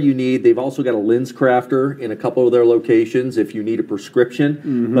 whatever you need. They've also got a lens crafter in a couple of their locations if you need a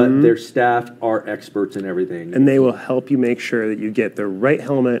prescription, but their staff are experts in everything. And they will help you make sure that you get the right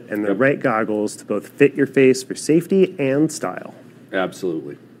helmet and the right goggles to both fit your face for safety and style.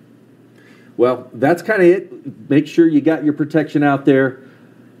 Absolutely. Well, that's kind of it. Make sure you got your protection out there.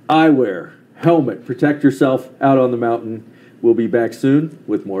 Eyewear, helmet, protect yourself out on the mountain. We'll be back soon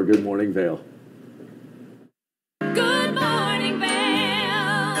with more Good Morning Vail. Good morning, Vail.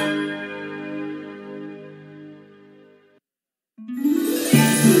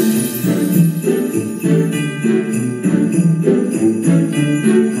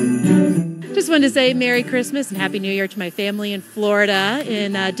 Just wanted to say Merry Christmas and Happy New Year to my family in Florida,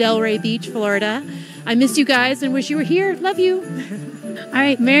 in Delray Beach, Florida. I miss you guys and wish you were here. Love you. All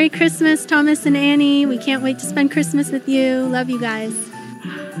right, Merry Christmas, Thomas and Annie. We can't wait to spend Christmas with you. Love you guys.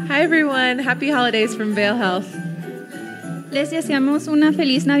 Hi, everyone. Happy holidays from Vail Health. Les deseamos una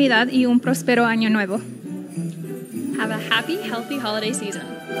feliz Navidad y un próspero año nuevo. Have a happy, healthy holiday season.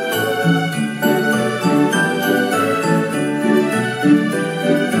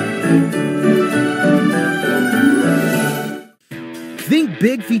 Think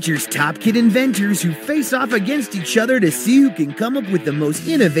Big features top kid inventors who face off against each other to see who can come up with the most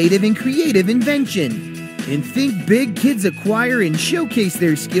innovative and creative invention. And Think Big, kids acquire and showcase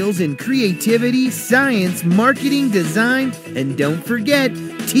their skills in creativity, science, marketing, design, and don't forget,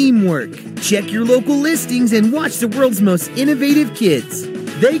 teamwork. Check your local listings and watch the world's most innovative kids.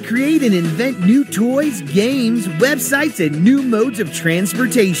 They create and invent new toys, games, websites, and new modes of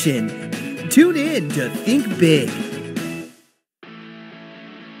transportation. Tune in to Think Big.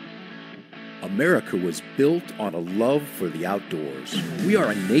 America was built on a love for the outdoors. We are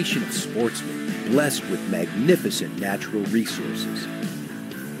a nation of sportsmen, blessed with magnificent natural resources.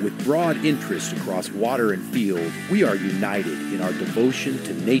 With broad interests across water and field, we are united in our devotion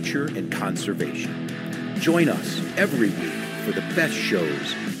to nature and conservation. Join us every week for the best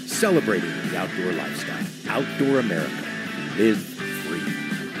shows celebrating the outdoor lifestyle. Outdoor America. Live free.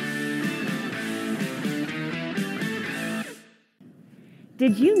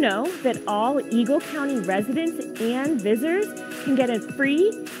 Did you know that all Eagle County residents and visitors can get a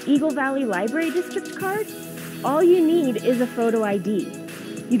free Eagle Valley Library District card? All you need is a photo ID.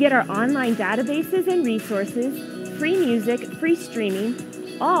 You get our online databases and resources, free music, free streaming,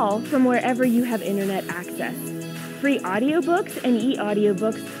 all from wherever you have internet access. Free audiobooks and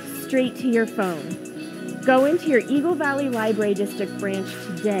e-audiobooks straight to your phone. Go into your Eagle Valley Library District branch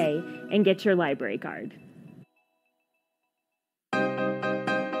today and get your library card.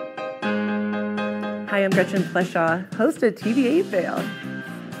 Hi, I'm Gretchen Pleshaw, host of TV8 Vail.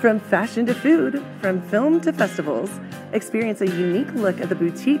 From fashion to food, from film to festivals, experience a unique look at the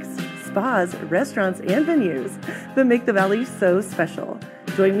boutiques, spas, restaurants, and venues that make the Valley so special.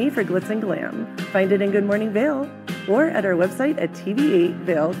 Join me for Glitz and Glam. Find it in Good Morning Vail or at our website at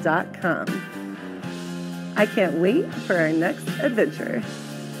tv8vail.com. I can't wait for our next adventure.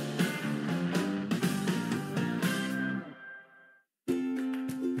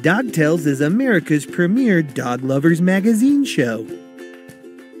 Dog Tales is America's premier dog lovers magazine show.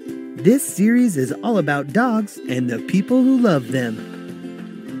 This series is all about dogs and the people who love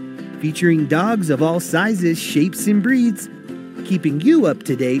them. Featuring dogs of all sizes, shapes, and breeds, keeping you up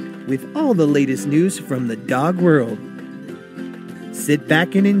to date with all the latest news from the dog world. Sit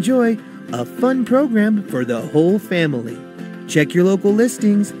back and enjoy a fun program for the whole family. Check your local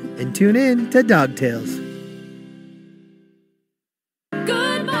listings and tune in to Dog Tales.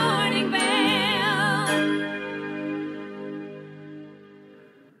 Good morning, Vale.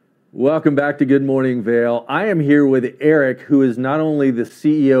 Welcome back to Good Morning Vail. I am here with Eric, who is not only the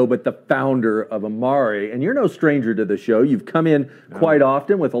CEO, but the founder of Amari. And you're no stranger to the show. You've come in quite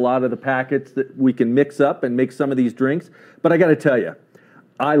often with a lot of the packets that we can mix up and make some of these drinks. But I got to tell you,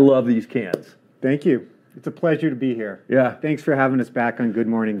 I love these cans. Thank you. It's a pleasure to be here. Yeah. Thanks for having us back on Good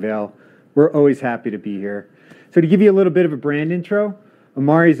Morning Vail. We're always happy to be here. So to give you a little bit of a brand intro,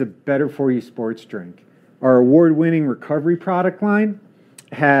 Amari is a better-for-you sports drink. Our award-winning recovery product line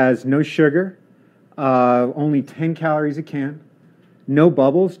has no sugar, only 10 calories a can, no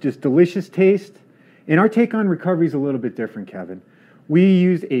bubbles, just delicious taste. And our take on recovery is a little bit different, Kevin. We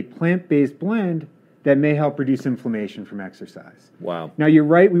use a plant-based blend that may help reduce inflammation from exercise. Wow. Now, you're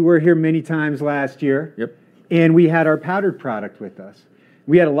right, we were here many times last year. Yep. And we had our powdered product with us.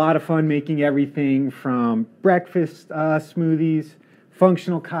 We had a lot of fun making everything from breakfast smoothies,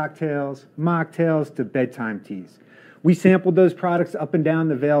 functional cocktails, mocktails, to bedtime teas. We sampled those products up and down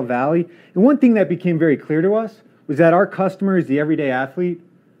the Vail Valley. And one thing that became very clear to us was that our customers, the everyday athlete,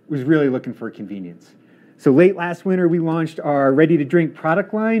 was really looking for convenience. So late last winter, we launched our ready-to-drink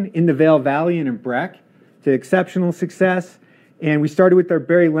product line in the Vail Valley and in Breck to exceptional success. And we started with our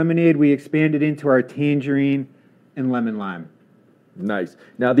berry lemonade. We expanded into our tangerine and lemon lime. Nice.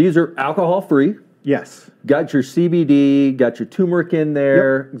 Now, these are alcohol-free. Yes. Got your CBD, got your turmeric in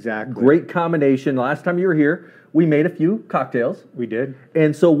there. Yep, exactly. Great combination. Last time you were here, we made a few cocktails. We did.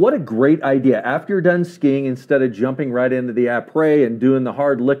 And so what a great idea. After you're done skiing, instead of jumping right into the après and doing the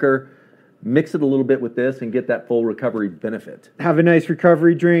hard liquor, mix it a little bit with this and get that full recovery benefit. Have a nice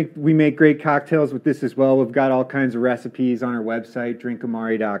recovery drink. We make great cocktails with this as well. We've got all kinds of recipes on our website,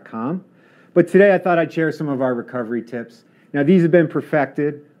 drinkamari.com. But today I thought I'd share some of our recovery tips. Now, these have been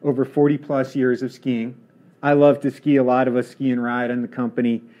perfected over 40 plus years of skiing. I love to ski. A lot of us ski and ride in the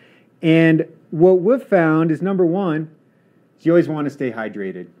company. And what we've found is, number one, is you always want to stay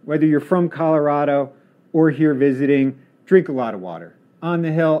hydrated. Whether you're from Colorado or here visiting, drink a lot of water. On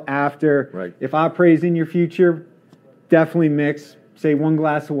the hill, after. Right. If apre's in your future, definitely mix, say, 1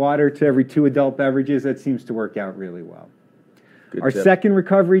 glass of water to every 2 adult beverages. That seems to work out really well. Good Our tip. second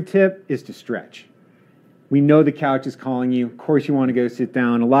recovery tip is to stretch. We know the couch is calling you. Of course, you want to go sit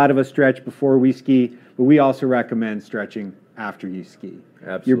down. A lot of us stretch before we ski, but we also recommend stretching after you ski.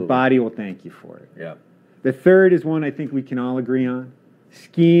 Absolutely. Your body will thank you for it. Yeah. The third is one I think we can all agree on.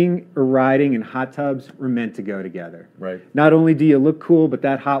 Skiing or riding in hot tubs are meant to go together. Right. Not only do you look cool, but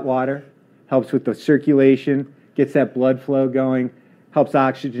that hot water helps with the circulation, gets that blood flow going, helps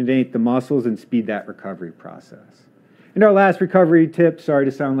oxygenate the muscles and speed that recovery process. And our last recovery tip, sorry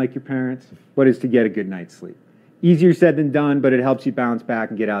to sound like your parents, but is to get a good night's sleep. Easier said than done, but it helps you bounce back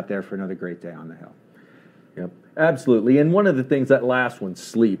and get out there for another great day on the hill. Yep, absolutely. And one of the things, that last one,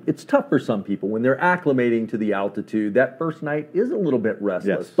 sleep. It's tough for some people when they're acclimating to the altitude. That first night is a little bit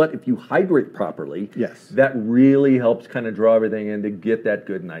restless. Yes. But if you hydrate properly, Yes. that really helps kind of draw everything in to get that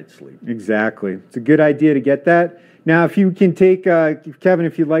good night's sleep. Exactly. It's a good idea to get that. Now, if you can take, Kevin,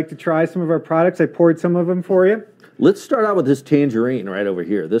 if you'd like to try some of our products, I poured some of them for you. Let's start out with this tangerine right over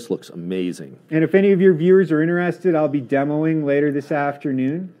here. This looks amazing. And if any of your viewers are interested, I'll be demoing later this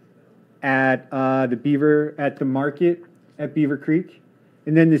afternoon at the market at Beaver Creek,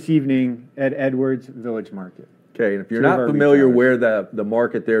 and then this evening at Edwards Village Market. Okay, and if you're Two of not our familiar retailers. where the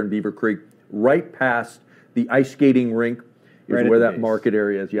market there in Beaver Creek, right past The ice skating rink is Right at where the that base. market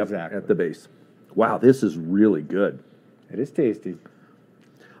area is. Yep, Exactly. at the base. Wow, this is really good. It is tasty.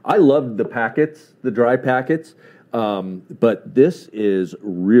 I loved the packets, the dry packets, but this is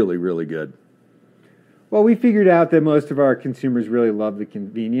really, really good. Well, we figured out that most of our consumers really love the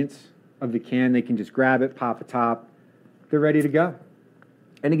convenience of the can. They can just grab it, pop a top. They're ready to go.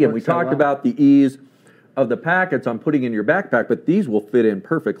 And again, we Works out talked well. about the ease of the packets on putting in your backpack, but these will fit in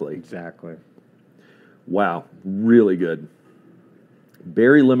perfectly. Exactly. Wow, really good.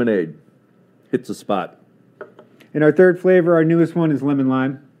 Berry lemonade hits the spot. And our third flavor, our newest one, is lemon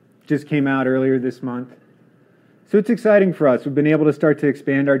lime. Just came out earlier this month. So it's exciting for us. We've been able to start to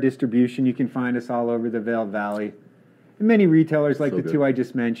expand our distribution. You can find us all over the Vail Valley. And many retailers like So the good. two I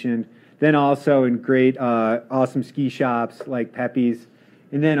just mentioned. Then also in great, awesome ski shops like Pepe's.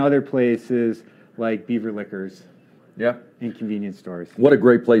 And then other places like Beaver Liquors. Yeah. And convenience stores. What a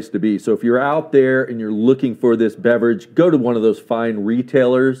great place to be. So if you're out there and you're looking for this beverage, go to one of those fine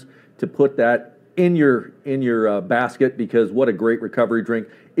retailers to put that in your basket, because what a great recovery drink.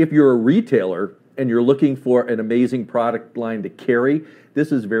 If you're a retailer and you're looking for an amazing product line to carry,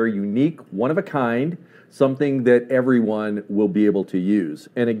 this is very unique, one of a kind, something that everyone will be able to use.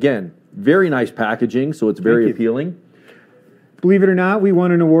 And again, very nice packaging, so it's very Thank you. appealing. Believe it or not, we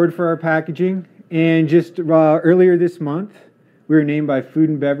won an award for our packaging. And just earlier this month, we were named by Food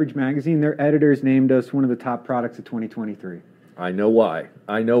and Beverage Magazine. Their editors named us one of the top products of 2023. I know why.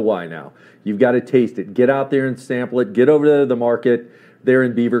 I know why now. You've got to taste it. Get out there and sample it. Get over to the market there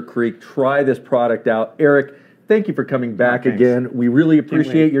in Beaver Creek. Try this product out. Eric, thank you for coming back thanks. again. We really wait.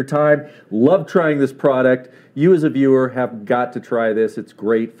 appreciate your time. Love trying this product. You as a viewer have got to try this. It's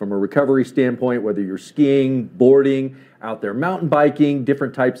great from a recovery standpoint, whether you're skiing, boarding, out there mountain biking,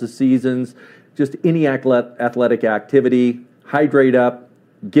 different types of seasons, just any athletic activity. Hydrate up,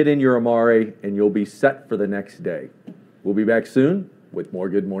 get in your Amare, and you'll be set for the next day. We'll be back soon with more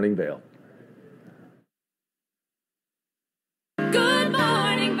Good Morning Vail. Good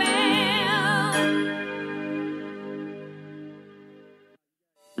morning, Vail.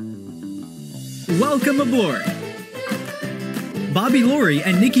 Welcome aboard. Bobby Laurie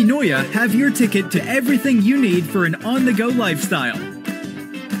and Nikki Noya have your ticket to everything you need for an on-the-go lifestyle.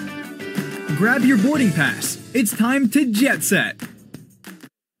 Grab your boarding pass. It's time to jet set.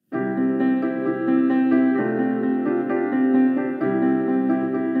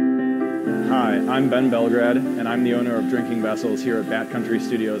 Hi, I'm Ben Belgrad, and I'm the owner of Drinking Vessels here at Bat Country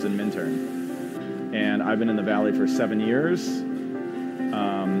Studios in Minturn. And I've been in the Valley for 7 years.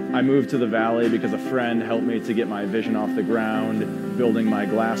 I moved to the Valley because a friend helped me to get my vision off the ground, building my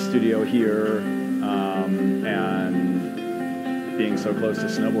glass studio here, and being so close to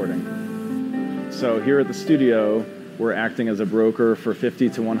snowboarding. So here at the studio, we're acting as a broker for 50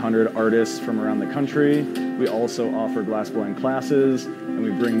 to 100 artists from around the country. We also offer glassblowing classes, and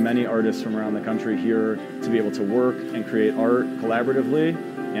we bring many artists from around the country here to be able to work and create art collaboratively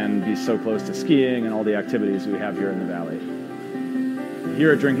and be so close to skiing and all the activities we have here in the Valley.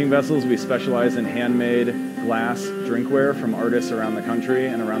 Here at Drinking Vessels, we specialize in handmade glass drinkware from artists around the country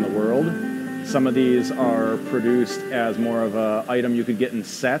and around the world. Some of these are produced as more of an item you could get in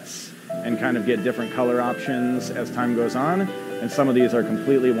sets and kind of get different color options as time goes on. And some of these are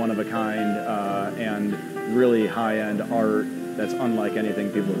completely one of a kind and really high-end art that's unlike anything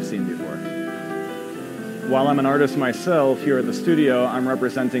people have seen before. While I'm an artist myself here at the studio, I'm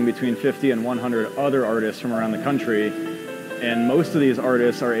representing between 50 and 100 other artists from around the country. And most of these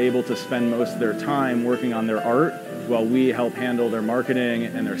artists are able to spend most of their time working on their art while we help handle their marketing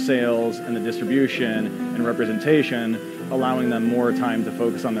and their sales and the distribution and representation, allowing them more time to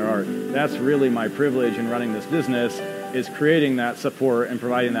focus on their art. That's really my privilege in running this business, is creating that support and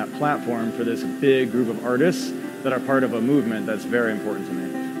providing that platform for this big group of artists that are part of a movement that's very important to me.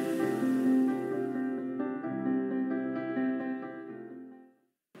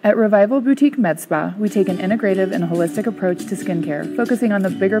 At Revival Boutique Med Spa, we take an integrative and holistic approach to skincare, focusing on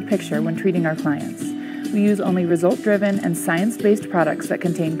the bigger picture when treating our clients. We use only result-driven and science-based products that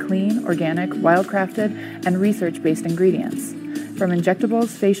contain clean, organic, wildcrafted, and research-based ingredients. From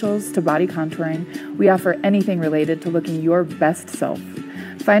injectables, facials, to body contouring, we offer anything related to looking your best self.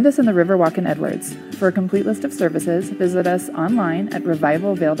 Find us in the Riverwalk in Edwards. For a complete list of services, visit us online at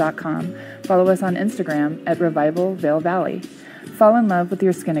revivalvail.com. Follow us on Instagram at Revival Vail Valley. Fall in love with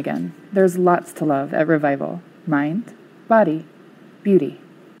your skin again. There's lots to love at Revival. Mind, body, beauty.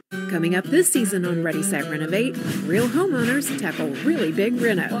 Coming up this season on Ready, Set, Renovate, real homeowners tackle really big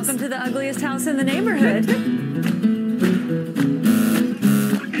renos. Welcome to the ugliest house in the neighborhood.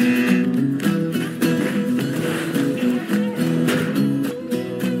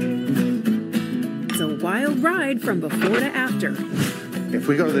 from before to after. If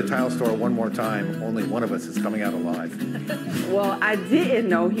we go to the tile store one more time, only one of us is coming out alive. Well, I didn't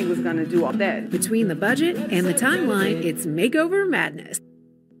know he was going to do all that. Between the budget and the timeline, it's Makeover Madness.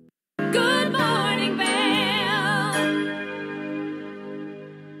 Good morning, Vale.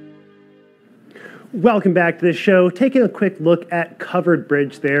 Welcome back to the show. Taking a quick look at Covered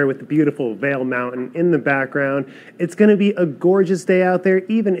Bridge there with the beautiful Vail Mountain in the background. It's going to be a gorgeous day out there,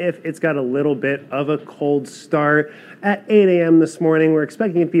 even if it's got a little bit of a cold start. At 8 a.m. this morning, we're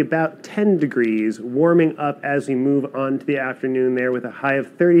expecting it to be about 10 degrees, warming up as we move on to the afternoon there with a high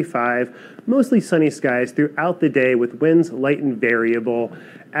of 35. Mostly sunny skies throughout the day with winds light and variable.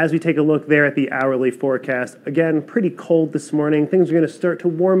 As we take a look there at the hourly forecast, again, pretty cold this morning. Things are going to start to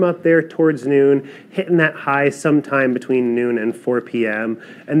warm up there towards noon, hitting that high sometime between noon and 4 p.m.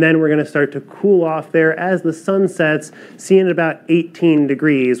 And then we're going to start to cool off there as the sun sets, seeing about 18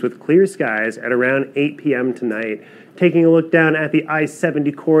 degrees with clear skies at around 8 p.m. tonight. Taking a look down at the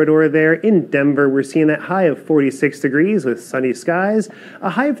I-70 corridor there in Denver, we're seeing that high of 46 degrees with sunny skies,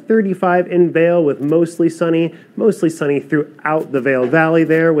 a high of 35 in Vail with mostly sunny throughout the Vail Valley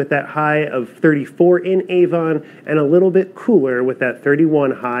there with that high of 34 in Avon and a little bit cooler with that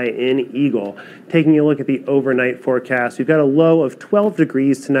 31 high in Eagle. Taking a look at the overnight forecast, we've got a low of 12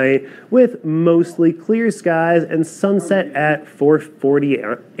 degrees tonight with mostly clear skies and sunset at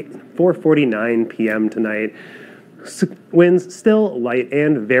 4:49 p.m. tonight. Winds still light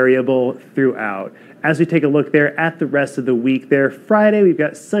and variable throughout. As we take a look there at the rest of the week there, Friday we've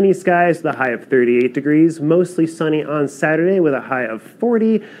got sunny skies with a high of 38 degrees, mostly sunny on Saturday with a high of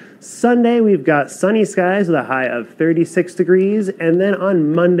 40. Sunday we've got sunny skies with a high of 36 degrees, and then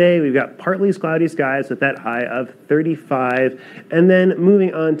on Monday we've got partly cloudy skies with that high of 35. And then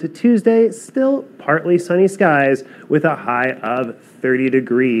moving on to Tuesday, still partly sunny skies with a high of 30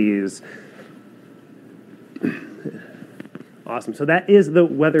 degrees. Awesome. So that is the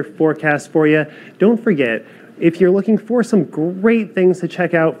weather forecast for you. Don't forget, if you're looking for some great things to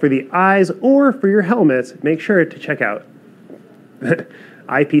check out for the eyes or for your helmets, make sure to check out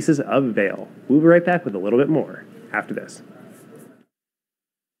Eyepieces of Vail. We'll be right back with a little bit more after this.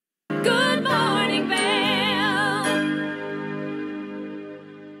 Good morning, Vale.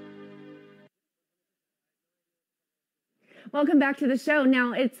 Welcome back to the show.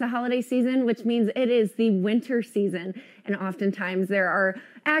 Now, it's the holiday season, which means it is the winter season. And oftentimes there are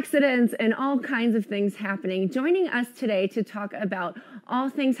accidents and all kinds of things happening. Joining us today to talk about all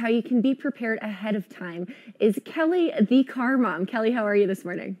things how you can be prepared ahead of time is Kelly, the car mom. Kelly, how are you this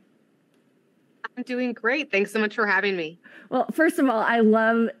morning? I'm doing great. Thanks so much for having me. Well, first of all, I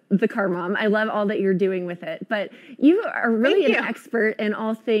love the car mom. I love all that you're doing with it. But you are really an expert in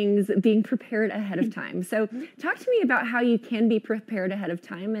all things being prepared ahead of time. So talk to me about how you can be prepared ahead of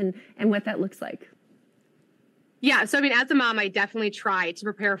time and what that looks like. Yeah. So, I mean, as a mom, I definitely try to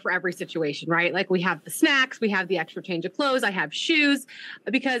prepare for every situation, right? Like we have the snacks, we have the extra change of clothes, I have shoes,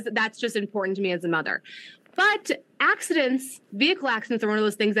 because that's just important to me as a mother. But accidents, vehicle accidents are one of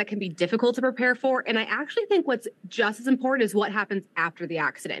those things that can be difficult to prepare for. And I actually think what's just as important is what happens after the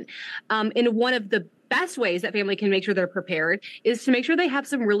accident. And one of the best ways that family can make sure they're prepared is to make sure they have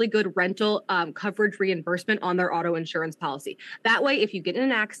some really good rental coverage reimbursement on their auto insurance policy. That way, if you get in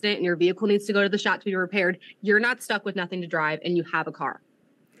an accident and your vehicle needs to go to the shop to be repaired, you're not stuck with nothing to drive and you have a car.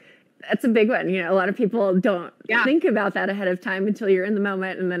 That's a big one. You know, a lot of people don't think about that ahead of time until you're in the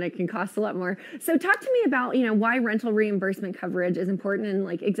moment, and then it can cost a lot more. So talk to me about, you know, why rental reimbursement coverage is important and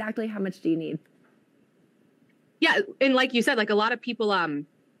like exactly how much do you need? Yeah. And like you said, like a lot of people,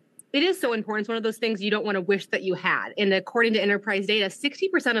 it is so important. It's one of those things you don't want to wish that you had. And according to Enterprise data,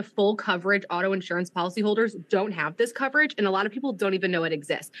 60% of full coverage auto insurance policyholders don't have this coverage. And a lot of people don't even know it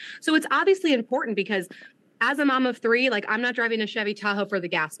exists. So it's obviously important because as a mom of three, like I'm not driving a Chevy Tahoe for the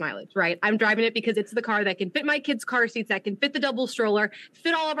gas mileage, right? I'm driving it because it's the car that can fit my kids' car seats, that can fit the double stroller,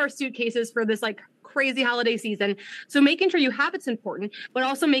 fit all of our suitcases for this like crazy holiday season. So making sure you have it's important, but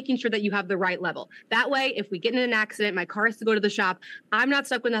also making sure that you have the right level. That way, if we get in an accident, my car has to go to the shop, I'm not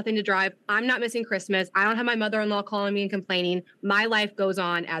stuck with nothing to drive. I'm not missing Christmas. I don't have my mother-in-law calling me and complaining. My life goes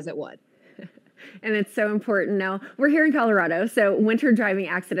on as it would. And it's so important. Now, we're here in Colorado, so winter driving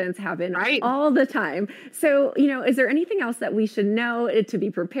accidents happen all the time. So, you know, is there anything else that we should know to be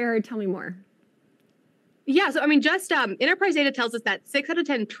prepared? Tell me more. Yeah, so I mean, just enterprise data tells us that 6 out of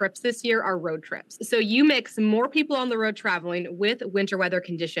 10 trips this year are road trips. So you mix more people on the road traveling with winter weather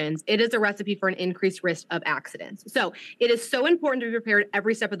conditions. It is a recipe for an increased risk of accidents. So it is so important to be prepared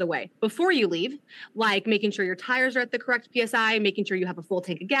every step of the way before you leave, like making sure your tires are at the correct PSI, making sure you have a full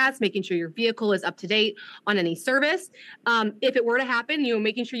tank of gas, making sure your vehicle is up to date on any service. If it were to happen,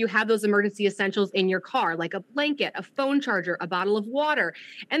 making sure you have those emergency essentials in your car, like a blanket, a phone charger, a bottle of water.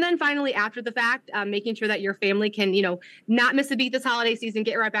 And then finally, after the fact, making sure that your family can, not miss a beat this holiday season,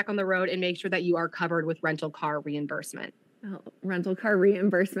 get right back on the road and make sure that you are covered with rental car reimbursement. Oh, rental car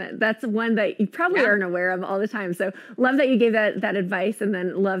reimbursement. That's one that you probably aren't aware of all the time. So love that you gave that advice, and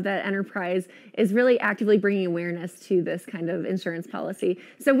then love that Enterprise is really actively bringing awareness to this kind of insurance policy.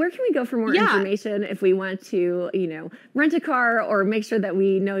 So where can we go for more information if we want to, rent a car or make sure that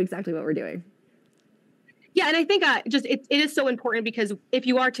we know exactly what we're doing? Yeah, and I think it is so important because if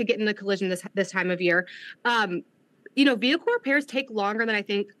you are to get in a collision this time of year, vehicle repairs take longer than I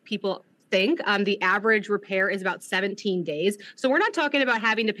think people think. The average repair is about 17 days. So we're not talking about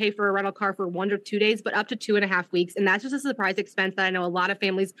having to pay for a rental car for 1 or 2 days, but up to 2.5 weeks. And that's just a surprise expense that I know a lot of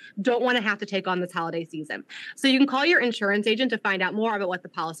families don't want to have to take on this holiday season. So you can call your insurance agent to find out more about what the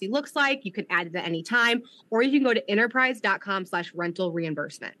policy looks like. You can add it at any time, or you can go to enterprise.com/rental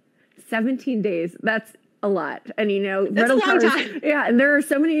reimbursement. 17 days. That's a lot. And rental cars, and there are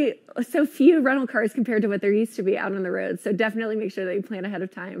so few rental cars compared to what there used to be out on the road. So definitely make sure that you plan ahead of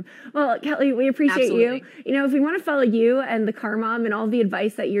time. Well, Kelly, we appreciate you. If we want to follow you and the Car Mom and all the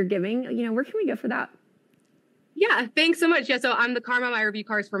advice that you're giving, where can we go for that? Yeah, thanks so much. Yeah, so I'm the Car Mom. I review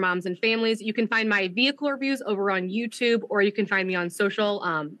cars for moms and families. You can find my vehicle reviews over on YouTube, or you can find me on social,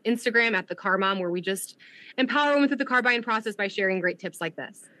 Instagram at the Car Mom, where we just empower women through the car buying process by sharing great tips like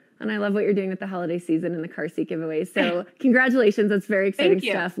this. And I love what you're doing with the holiday season and the car seat giveaways. So congratulations. That's very exciting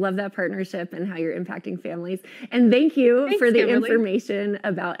stuff. Love that partnership and how you're impacting families. And thank you for the information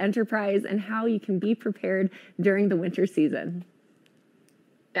about Enterprise and how you can be prepared during the winter season.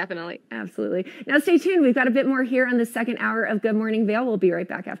 Definitely. Absolutely. Now stay tuned. We've got a bit more here on the second hour of Good Morning Vail. We'll be right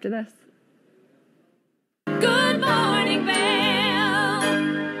back after this. Good Morning Vail.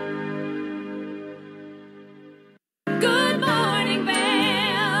 Good Morning Vail.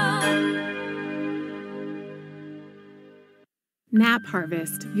 Nap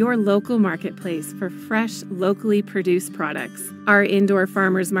Harvest, your local marketplace for fresh, locally produced products. Our indoor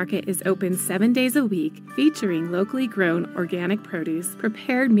farmers market is open 7 days a week, featuring locally grown organic produce,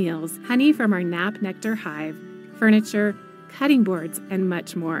 prepared meals, honey from our Nap Nectar hive, furniture, cutting boards, and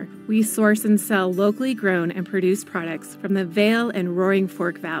much more. We source and sell locally grown and produced products from the Vail and Roaring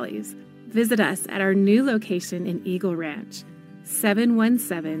Fork Valleys. Visit us at our new location in Eagle Ranch,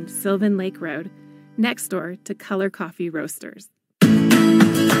 717 Sylvan Lake Road, next door to Color Coffee Roasters.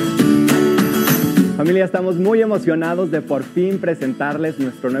 Familia, estamos muy emocionados de por fin presentarles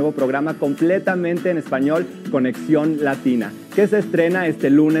nuestro nuevo programa completamente en español, Conexión Latina, que se estrena este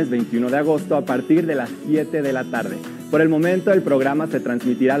lunes 21 de agosto a partir de las 7 de la tarde. Por el momento, el programa se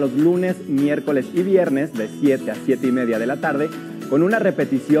transmitirá los lunes, miércoles y viernes de 7 a 7 y media de la tarde, con una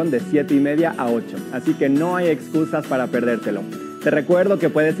repetición de 7 y media a 8, así que no hay excusas para perdértelo. Te recuerdo que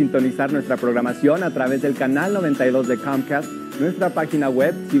puedes sintonizar nuestra programación a través del canal 92 de Comcast, nuestra página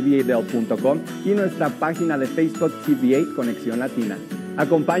web tva.com y nuestra página de Facebook TVA Conexión Latina.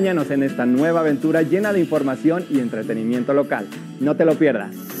 Acompáñanos en esta nueva aventura llena de información y entretenimiento local. No te lo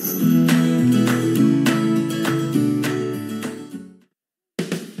pierdas.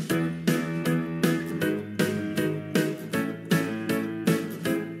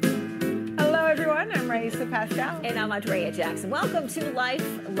 Pascal. And I'm Andrea Jackson. Welcome to Life,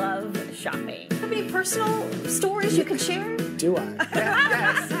 Love, Shopping. Have any personal stories you could share? Do I?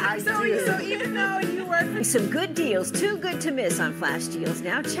 Yes, I do. So even though you work... Some good deals, too good to miss on Flash Deals.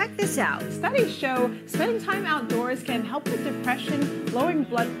 Now check this out. Studies show spending time outdoors can help with depression, lowering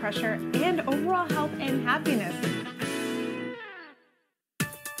blood pressure, and overall health and happiness.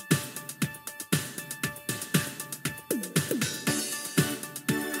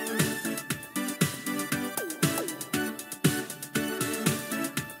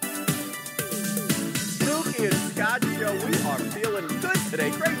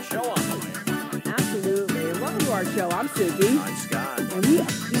 Show. I'm Suki. I'm Scott. And we are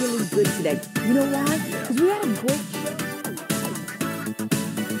feeling good today. You know why? Because we had a great show.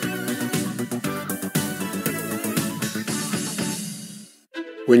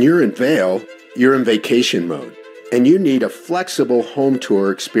 When you're in Vail, you're in vacation mode, and you need a flexible home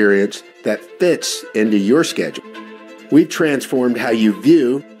tour experience that fits into your schedule. We've transformed how you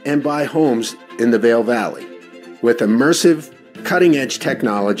view and buy homes in the Vail Valley. With immersive, cutting-edge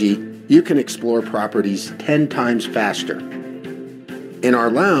technology, you can explore properties 10 times faster. In our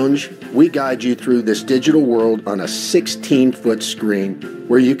lounge, we guide you through this digital world on a 16-foot screen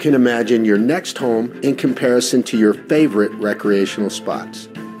where you can imagine your next home in comparison to your favorite recreational spots.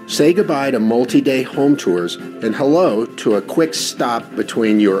 Say goodbye to multi-day home tours and hello to a quick stop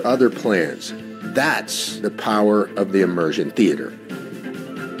between your other plans. That's the power of the Immersion Theater.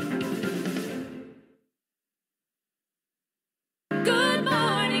 Good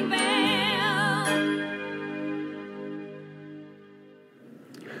morning, Vale.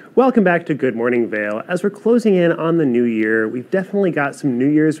 Welcome back to Good Morning Vale. As we're closing in on the new year, we've definitely got some New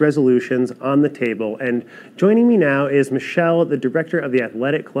Year's resolutions on the table. And joining me now is Michelle, the director of the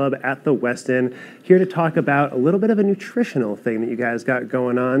Athletic Club at the Westin, here to talk about a little bit of a nutritional thing that you guys got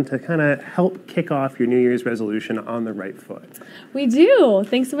going on to kind of help kick off your New Year's resolution on the right foot. We do.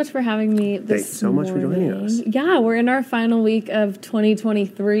 Thanks so much for having me this Thanks so much for joining us. Yeah, we're in our final week of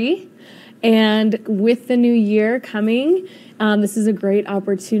 2023. And with the new year coming, this is a great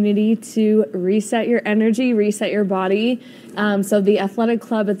opportunity to reset your energy, reset your body. So the Athletic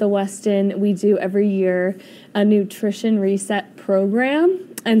Club at the Westin, we do every year a nutrition reset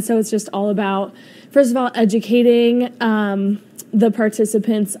program. And so it's just all about, first of all, educating the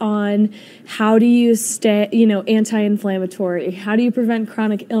participants on how do you stay, anti-inflammatory, how do you prevent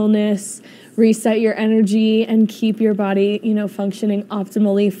chronic illness, reset your energy and keep your body, functioning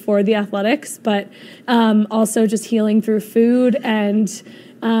optimally for the athletics, but also just healing through food and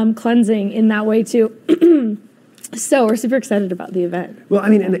cleansing in that way too. So we're super excited about the event. Well, I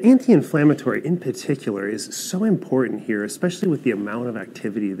mean, an anti-inflammatory in particular is so important here, especially with the amount of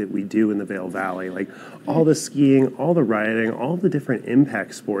activity that we do in the Vail Valley. Like all the skiing, all the riding, all the different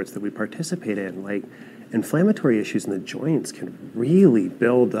impact sports that we participate in. Like inflammatory issues in the joints can really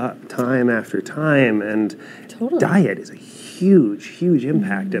build up time after time, and diet is a huge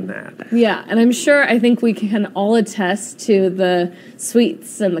impact in that. Yeah, and I think we can all attest to the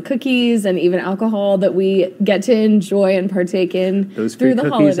sweets and the cookies and even alcohol that we get to enjoy and partake in those through free the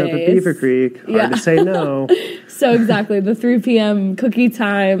cookies holidays. at the Beaver Creek, hard to say no. So exactly, the 3 p.m. cookie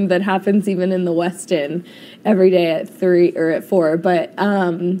time that happens even in the Westin every day at 3 or at 4. But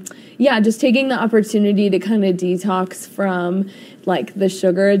just taking the opportunity to kind of detox from like the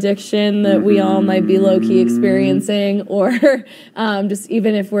sugar addiction that we all might be low-key experiencing, or just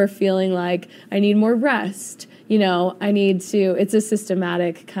even if we're feeling like I need more rest, it's a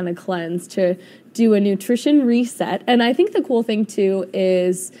systematic kind of cleanse to do a nutrition reset. And I think the cool thing too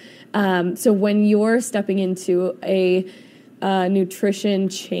is, so when you're stepping into a nutrition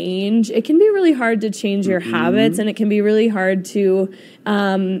change, it can be really hard to change your habits, and it can be really hard to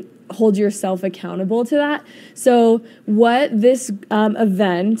hold yourself accountable to that. So what this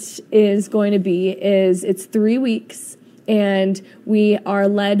event is going to be is it's 3 weeks, and we are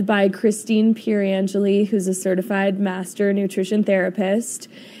led by Christine Pierangeli, who's a certified master nutrition therapist.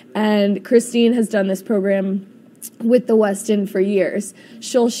 And Christine has done this program with the Westin for years.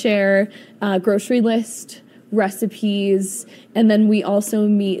 She'll share a grocery list, recipes, and then we also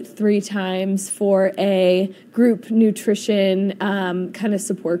meet 3 times for a group nutrition kind of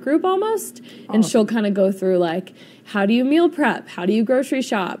support group almost. And she'll kind of go through like, how do you meal prep? How do you grocery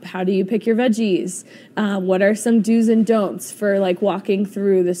shop? How do you pick your veggies? What are some do's and don'ts for like walking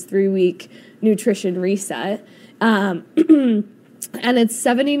through this 3-week nutrition reset? And it's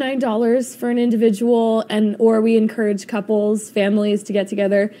 $79 for an individual, or we encourage couples, families to get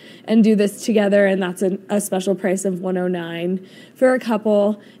together and do this together, and that's a special price of $109 for a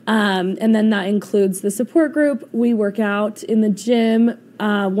couple. And then that includes the support group. We work out in the gym.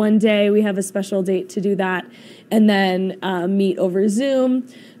 One day we have a special date to do that, and then meet over Zoom.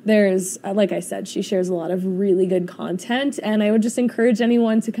 There's, like I said, she shares a lot of really good content, and I would just encourage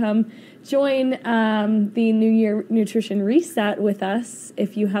anyone to come join the New Year Nutrition Reset with us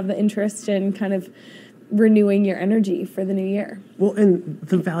if you have the interest in kind of renewing your energy for the new year. Well, and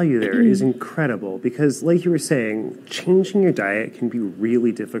the value there is incredible because, like you were saying, changing your diet can be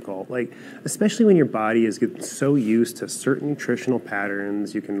really difficult. Like, especially when your body is getting so used to certain nutritional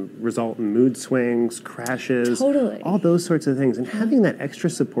patterns, you can result in mood swings, crashes, all those sorts of things. And having that extra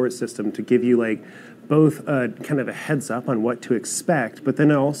support system to give you like both kind of a heads up on what to expect, but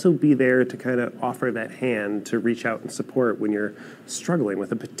then also be there to kind of offer that hand to reach out and support when you're struggling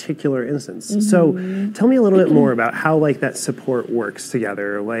with a particular instance. So tell me a little bit more about how like that support works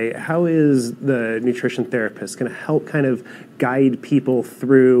together. Like, how is the nutrition therapist going to help kind of guide people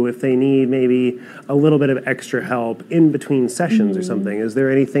through if they need maybe a little bit of extra help in between sessions or something? Is there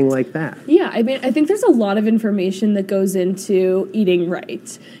anything like that? Yeah, I mean, I think there's a lot of information that goes into eating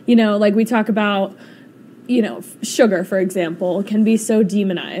right. You know, like we talk about sugar, for example, can be so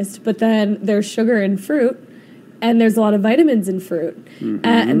demonized, but then there's sugar in fruit, and there's a lot of vitamins in fruit,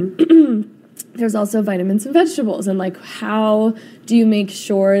 and there's also vitamins in vegetables. And like, how do you make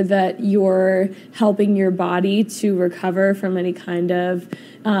sure that you're helping your body to recover from any kind of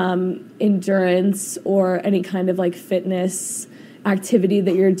endurance or any kind of like fitness activity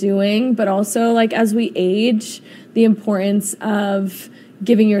that you're doing, but also like as we age, the importance of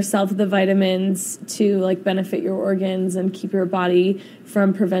giving yourself the vitamins to like benefit your organs and keep your body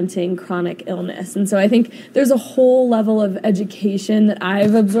from preventing chronic illness. And so I think there's a whole level of education that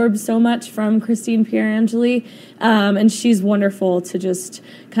I've absorbed so much from Christine Pierangeli, and she's wonderful to just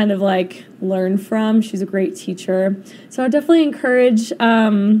kind of like learn from. She's a great teacher. So I definitely encourage,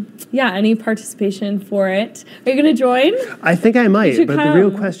 any participation for it. Are you going to join? I think I might, should but the come. real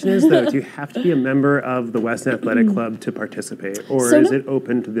question is, though, do you have to be a member of the Weston Athletic Club to participate, or So is no- it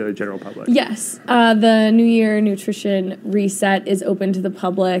open to the general public? Yes, the New Year Nutrition Reset is open to the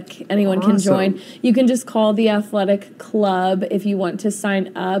public. Anyone can join. Awesome. You can just call the Athletic Club if you want to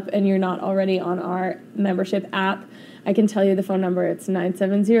sign up and you're not already on our membership app. I can tell you the phone number. It's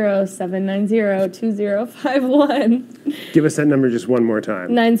 970-790-2051. Give us that number just one more time.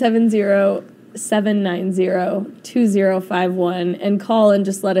 970-790-2051, and call and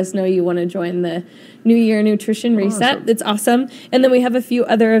just let us know you want to join the New Year Nutrition Reset. Awesome. It's awesome. And then we have a few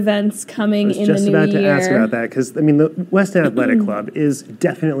other events coming in the new Just year. about to ask about that, because the Weston Athletic Club is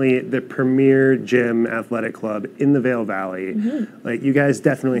definitely the premier gym athletic club in the Vail Valley. Like, you guys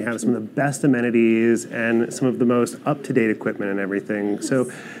definitely have some of the best amenities and some of the most up-to-date equipment and everything. So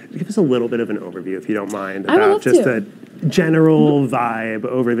give us a little bit of an overview, if you don't mind, I would about love just to. the general vibe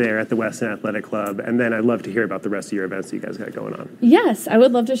over there at the Weston Athletic Club, and then I'd love to hear about the rest of your events that you guys got going on. Yes, I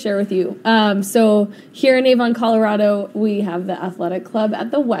would love to share with you. So here in Avon, Colorado, we have the Athletic Club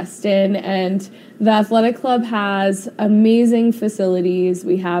at the Weston, and the Athletic Club has amazing facilities.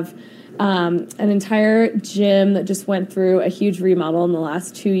 We have an entire gym that just went through a huge remodel in the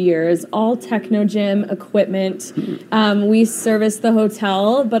last 2 years, all techno gym equipment. We service the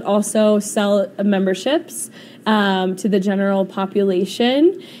hotel, but also sell memberships to the general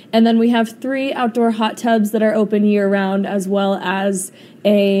population. And then we have 3 outdoor hot tubs that are open year-round, as well as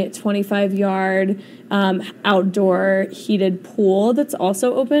a 25-yard outdoor heated pool that's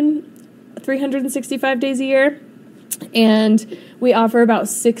also open 365 days a year. And we offer about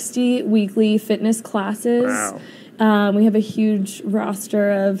 60 weekly fitness classes. Wow. We have a huge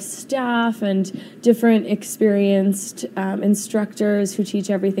roster of staff and different experienced instructors who teach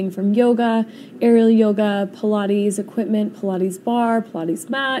everything from yoga, aerial yoga, Pilates equipment, Pilates bar, Pilates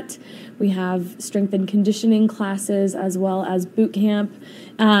mat. We have strength and conditioning classes as well as boot camp.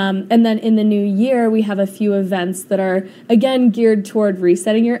 And then in the new year, we have a few events that are, again, geared toward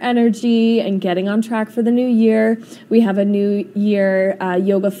resetting your energy and getting on track for the new year. We have a new year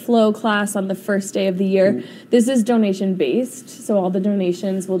yoga flow class on the first day of the year. This is donation-based, so all the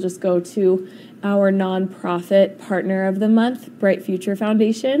donations will just go to our nonprofit partner of the month, Bright Future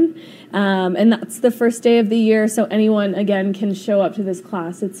Foundation. And that's the first day of the year, so anyone, again, can show up to this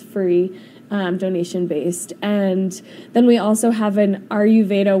class. It's free. Donation-based. And then we also have an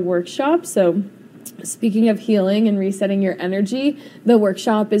Ayurveda workshop. So speaking of healing and resetting your energy, the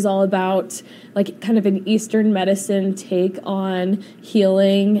workshop is all about like kind of an Eastern medicine take on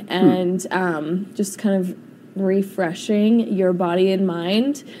healing and just kind of refreshing your body and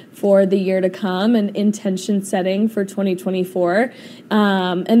mind for the year to come and intention setting for 2024.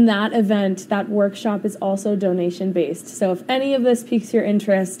 And that event, that workshop is also donation based. So if any of this piques your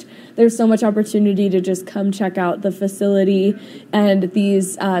interest, there's so much opportunity to just come check out the facility and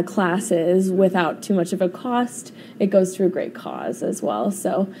these classes without too much of a cost. It goes to a great cause as well.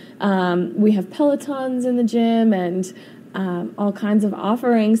 So we have Pelotons in the gym and all kinds of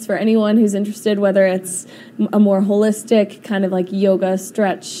offerings for anyone who's interested, whether it's a more holistic kind of like yoga,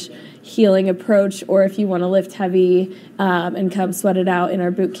 stretch, healing approach, or if you want to lift heavy and come sweat it out in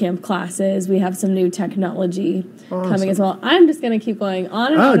our boot camp classes. We have some new technology coming as well. I'm just going to keep going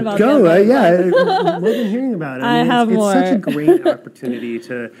on and on about yoga. Love hearing about it. I have more. It's such a great opportunity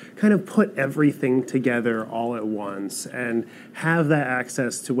to kind of put everything together all at once and have that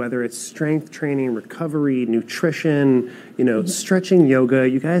access to whether it's strength training, recovery, nutrition, stretching, yoga.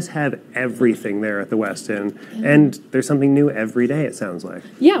 You guys have everything there at the Weston, and there's something new every day, it sounds like.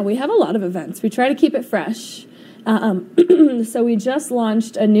 Yeah, we have a lot of events. We try to keep it fresh. So we just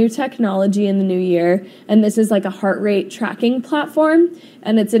launched a new technology in the new year, and this is like a heart rate tracking platform,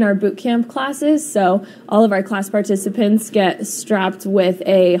 and it's in our boot camp classes. So all of our class participants get strapped with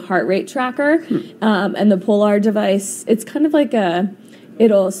a heart rate tracker, and the Polar device. It's kind of like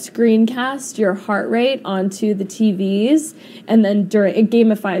it'll screencast your heart rate onto the TVs, and then it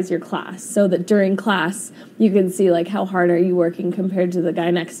gamifies your class so that during class you can see like how hard are you working compared to the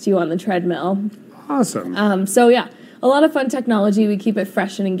guy next to you on the treadmill. Awesome. So yeah, a lot of fun technology. We keep it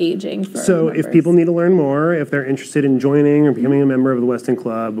fresh and engaging for So members. if people need to learn more, if they're interested in joining or becoming a member of the Weston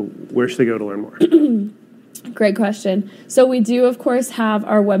Club, where should they go to learn more? Great question. So we do, of course, have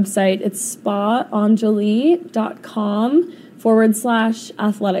our website. It's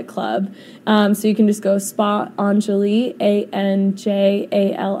spaanjali.com/athletic club. So you can just go spaanjali,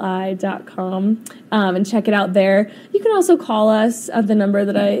 ANJALI.com, and check it out there. You can also call us at the number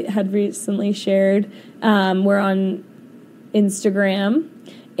that I had recently shared. We're on Instagram.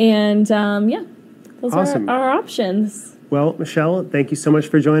 And those Awesome. are our options. Well, Michelle, thank you so much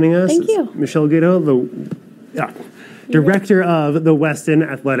for joining us. Thank you. Michelle Guido, the director of the Weston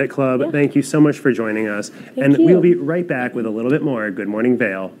Athletic Club. Yeah. Thank you so much for joining us. And you. we'll be right back with a little bit more Good Morning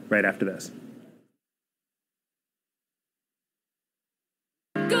Vail right after this.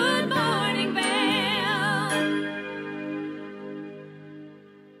 Good morning,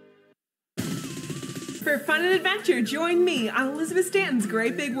 For fun and adventure, join me on Elizabeth Stanton's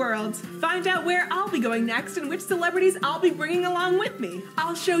Great Big World. Find out where I'll be going next and which celebrities I'll be bringing along with me.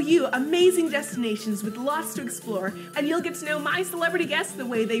 I'll show you amazing destinations with lots to explore, and you'll get to know my celebrity guests the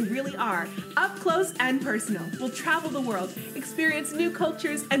way they really are, up close and personal. We'll travel the world, experience new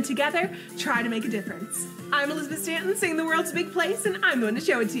cultures, and together, try to make a difference. I'm Elizabeth Stanton, saying the world's a big place, and I'm going to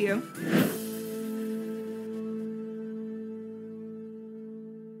show it to you.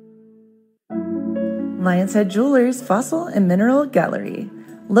 Lions Head Jewelers Fossil and Mineral Gallery.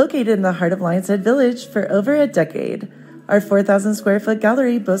 Located in the heart of Lions Head Village for over a decade, our 4,000 square foot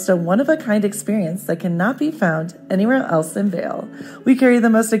gallery boasts a one-of-a-kind experience that cannot be found anywhere else in Vail. We carry the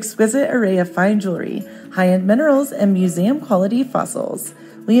most exquisite array of fine jewelry, high-end minerals, and museum-quality fossils.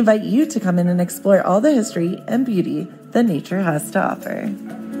 We invite you to come in and explore all the history and beauty that nature has to offer.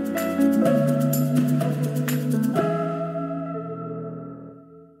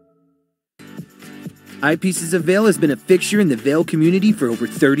 Eyepieces of Vail has been a fixture in the Vail community for over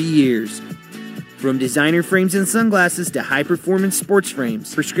 30 years. From designer frames and sunglasses to high-performance sports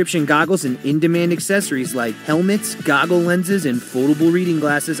frames, prescription goggles, and in-demand accessories like helmets, goggle lenses, and foldable reading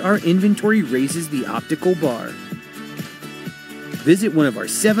glasses, our inventory raises the optical bar. Visit one of our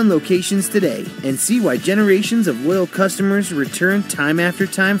 7 locations today and see why generations of loyal customers return time after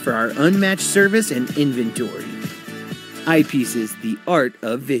time for our unmatched service and inventory. Eyepieces, the art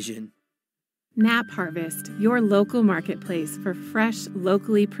of vision. Nap Harvest, your local marketplace for fresh,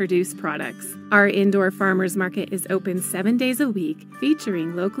 locally produced products. Our indoor farmers market is open 7 days a week,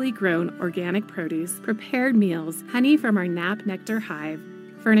 featuring locally grown organic produce, prepared meals, honey from our Nap Nectar hive,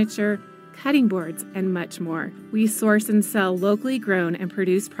 furniture, cutting boards, and much more. We source and sell locally grown and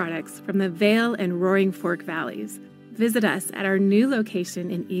produced products from the Vail and Roaring Fork Valleys. Visit us at our new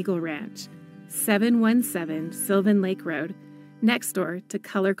location in Eagle Ranch, 717 Sylvan Lake Road, next door to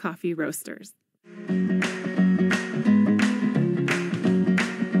Color Coffee Roasters.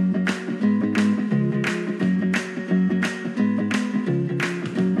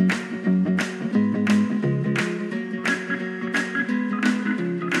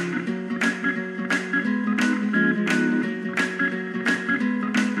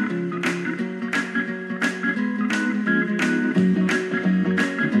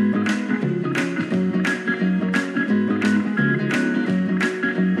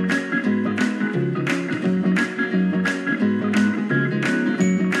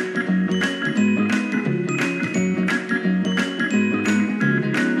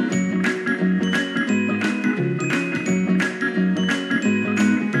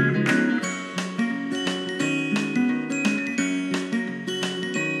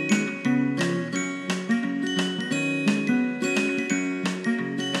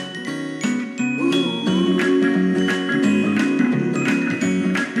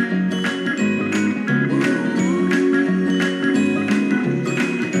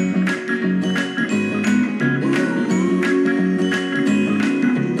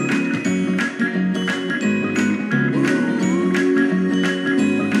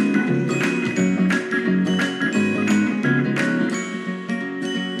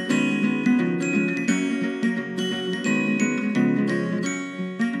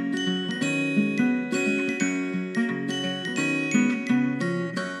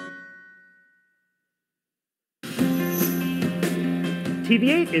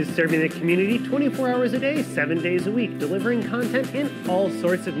 TV8 is serving the community 24 hours a day, 7 days a week, delivering content in all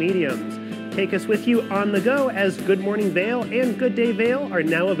sorts of mediums. Take us with you on the go as Good Morning Vail and Good Day Vail are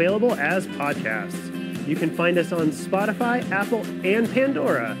now available as podcasts. You can find us on Spotify, Apple, and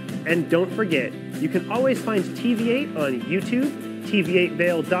Pandora. And don't forget, you can always find TV8 on YouTube,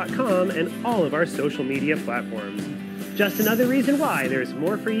 tv8vail.com, and all of our social media platforms. Just another reason why there's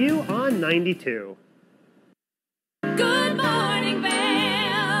more for you on 92. Good morning,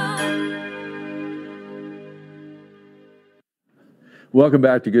 Welcome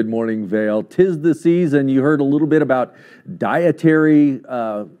back to Good Morning Vale. 'Tis the season. You heard a little bit about dietary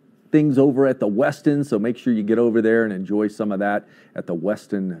things over at the Westin, so make sure you get over there and enjoy some of that at the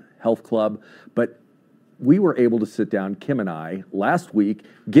Westin Health Club. But we were able to sit down, Kim and I, last week,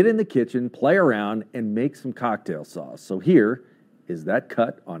 get in the kitchen, play around, and make some cocktail sauce. So here is that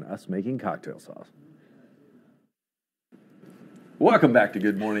cut on us making cocktail sauce. Welcome back to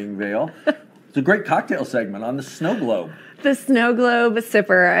Good Morning Vale. It's a great cocktail segment on the Snow Globe. The Snow Globe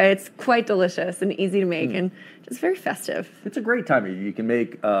sipper. It's quite delicious and easy to make and just very festive. It's a great time of year. You can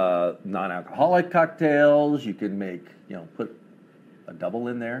make non-alcoholic cocktails. You can make, put a double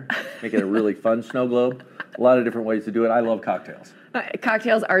in there, make it a really fun snow globe. A lot of different ways to do it. I love cocktails.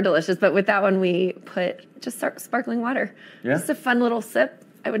 Cocktails are delicious, but with that one we put just sparkling water. Yeah. Just a fun little sip.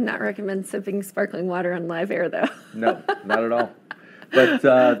 I would not recommend sipping sparkling water on live air, though. No, not at all. But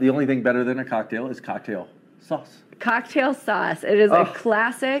the only thing better than a cocktail is cocktail sauce. Cocktail sauce. It is a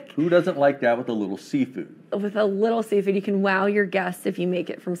classic. Who doesn't like that with a little seafood? With a little seafood, you can wow your guests if you make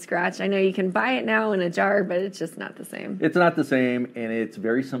it from scratch. I know you can buy it now in a jar, but it's just not the same. It's not the same, and it's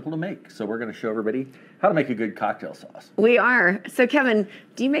very simple to make. So we're going to show everybody how to make a good cocktail sauce. We are. So, Kevin,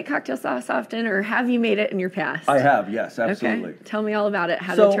 do you make cocktail sauce often, or have you made it in your past? I have, yes, absolutely. Okay. Tell me all about it.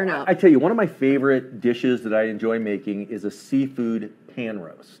 How did it turn out? I tell you, one of my favorite dishes that I enjoy making is a seafood pan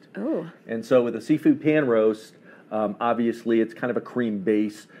roast. Oh. And so with a seafood pan roast, obviously it's kind of a cream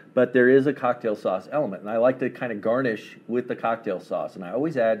base, but there is a cocktail sauce element. And I like to kind of garnish with the cocktail sauce. And I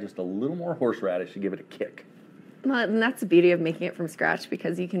always add just a little more horseradish to give it a kick. Well, and that's the beauty of making it from scratch,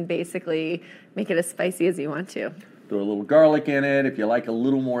 because you can basically make it as spicy as you want to. Throw a little garlic in it. If you like a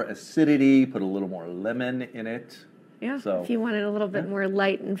little more acidity, put a little more lemon in it. Yeah, so, if you want it a little bit more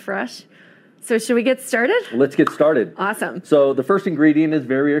light and fresh. So should we get started? Let's get started. Awesome. So the first ingredient is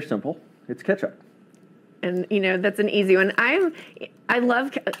very, very simple. It's ketchup. And, that's an easy one. I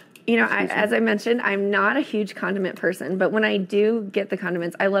love, as I mentioned, I'm not a huge condiment person, but when I do get the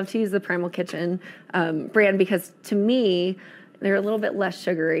condiments, I love to use the Primal Kitchen brand, because to me, they're a little bit less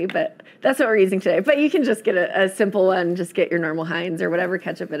sugary, but that's what we're using today. But you can just get a simple one, just get your normal Heinz or whatever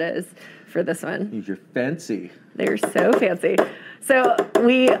ketchup it is for this one. Use your fancy. They're so fancy. So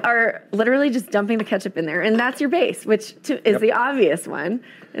we are literally just dumping the ketchup in there, and that's your base, which is the obvious one.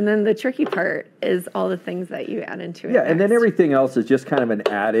 And then the tricky part is all the things that you add into it. Yeah, and then everything else is just kind of an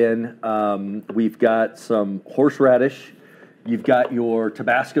add-in. We've got some horseradish. You've got your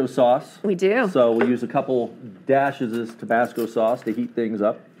Tabasco sauce. We do. So we use a couple dashes of Tabasco sauce to heat things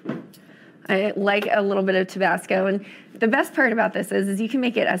up. I like a little bit of Tabasco, and the best part about this is you can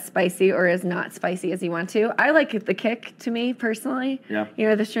make it as spicy or as not spicy as you want to. I like the kick, to me, personally.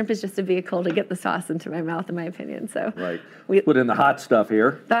 Yeah. The shrimp is just a vehicle to get the sauce into my mouth, in my opinion. So right. We put in the hot stuff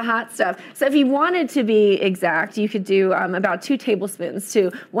here. The hot stuff. So if you wanted to be exact, you could do about 2 tablespoons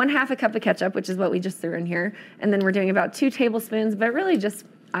to 1/2 a cup of ketchup, which is what we just threw in here. And then we're doing about 2 tablespoons, but really just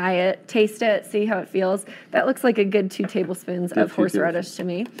eye it, taste it, see how it feels. That looks like a good 2 tablespoons of horseradish to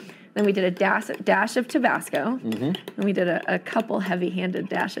me. Then we did a dash of Tabasco. Mm-hmm. And we did a couple heavy-handed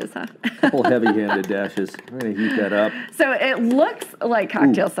dashes, huh? Couple heavy-handed dashes. I'm going to heat that up. So it looks like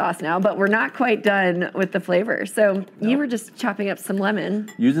cocktail sauce now, but we're not quite done with the flavor. So you were just chopping up some lemon.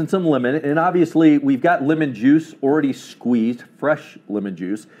 Using some lemon. And obviously, we've got lemon juice already squeezed, fresh lemon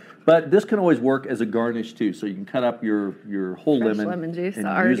juice. But this can always work as a garnish, too. So you can cut up your whole fresh lemon juice, and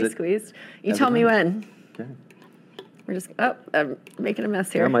already use it squeezed. You tell me when. Okay. We're just, I'm making a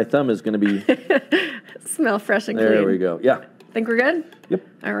mess here. Yeah, my thumb is going to be... Smell fresh and clean. There we go. Yeah. Think we're good? Yep.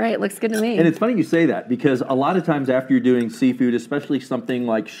 All right, looks good to me. And it's funny you say that, because a lot of times after you're doing seafood, especially something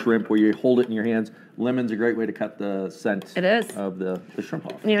like shrimp where you hold it in your hands, lemon's a great way to cut the scent of the shrimp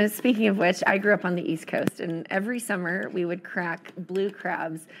off. Speaking of which, I grew up on the East Coast, and every summer we would crack blue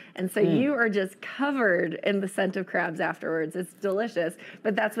crabs. And so you are just covered in the scent of crabs afterwards. It's delicious.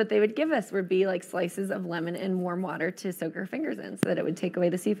 But that's what they would give us, would be like slices of lemon in warm water to soak our fingers in so that it would take away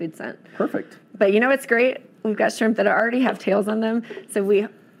the seafood scent. Perfect. But what's great? We've got shrimp that already have tails on them, so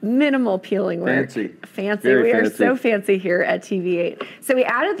minimal peeling work. Fancy. We Very are fancy. so fancy here at TV8. So we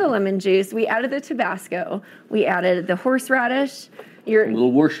added the lemon juice, we added the Tabasco, we added the horseradish, A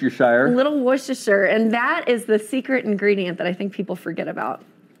little Worcestershire. And that is the secret ingredient that I think people forget about.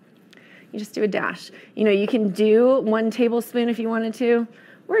 You just do a dash. You can do 1 tablespoon if you wanted to.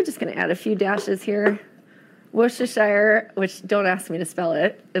 We're just going to add a few dashes here. Worcestershire, which don't ask me to spell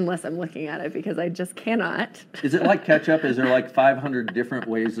it unless I'm looking at it because I just cannot. Is it like ketchup? Is there like 500 different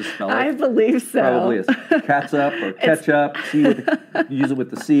ways to spell it? I believe so. Probably is. Catsup or ketchup. Use it with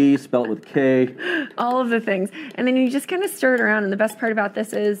the C, spell it with K. All of the things. And then you just kind of stir it around. And the best part about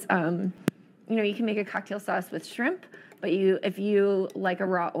this is, you can make a cocktail sauce with shrimp. But if you like a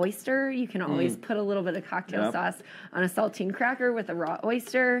raw oyster, you can always put a little bit of cocktail sauce on a saltine cracker with a raw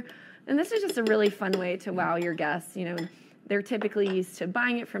oyster. And this is just a really fun way to wow your guests. They're typically used to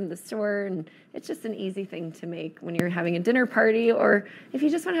buying it from the store, and it's just an easy thing to make when you're having a dinner party or if you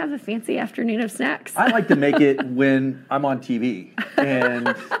just want to have a fancy afternoon of snacks. I like to make it when I'm on TV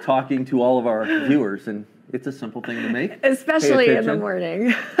and talking to all of our viewers, and it's a simple thing to make. Especially in the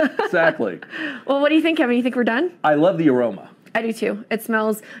morning. Exactly. Well, what do you think, Kevin? You think we're done? I love the aroma. I do too. It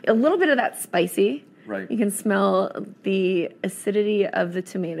smells a little bit of that spicy. Right. You can smell the acidity of the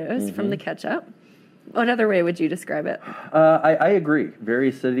tomatoes from the ketchup. What other way would you describe it? I agree.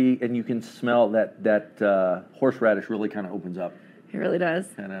 Very acidic, and you can smell that horseradish really kind of opens up. It really does.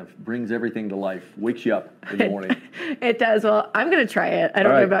 Kind of brings everything to life. Wakes you up in the morning. It does. Well, I'm going to try it. I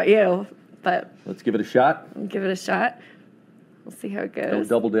don't know about you, but let's give it a shot. Give it a shot. We'll see how it goes. Don't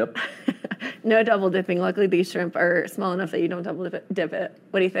double dip. No double dipping. Luckily, these shrimp are small enough that you don't double dip it.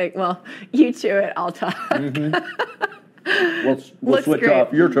 What do you think? Well, you chew it. I'll talk. We'll switch great.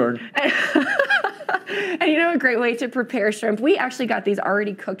 off. Your turn. And a great way to prepare shrimp. We actually got these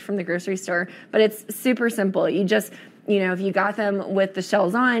already cooked from the grocery store, but it's super simple. You just, if you got them with the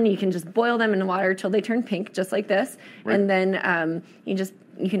shells on, you can just boil them in water till they turn pink, just like this. Right. And then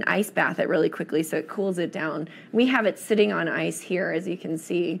you can ice bath it really quickly so it cools it down. We have it sitting on ice here, as you can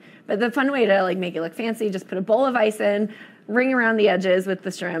see. But the fun way to make it look fancy, just put a bowl of ice in, ring around the edges with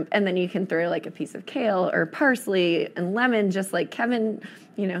the shrimp, and then you can throw a piece of kale or parsley and lemon, just like Kevin,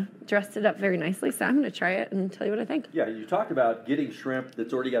 dressed it up very nicely. So I'm going to try it and tell you what I think. Yeah, you talk about getting shrimp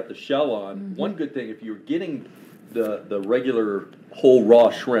that's already got the shell on. One good thing, if you're getting the regular whole raw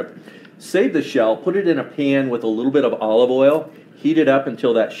shrimp, save the shell, put it in a pan with a little bit of olive oil, heat it up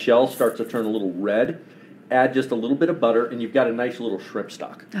until that shell starts to turn a little red, add just a little bit of butter, and you've got a nice little shrimp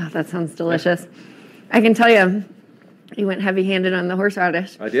stock. Oh, that sounds delicious. I can tell you, you went heavy-handed on the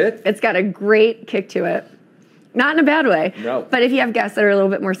horseradish. I did? It's got a great kick to it. Not in a bad way. No. But if you have guests that are a little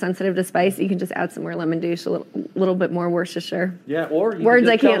bit more sensitive to spice, you can just add some more lemon douche, a little bit more Worcestershire. Yeah, or you Words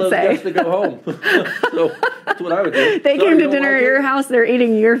can I just tell can't those say. guests to go home. So that's what I would do. They came to dinner at your house, they're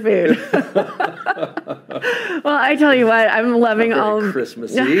eating your food. Well, I tell you what, I'm loving all of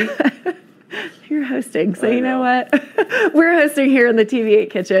Christmassy. You're hosting, so you know what? We're hosting here in the TV8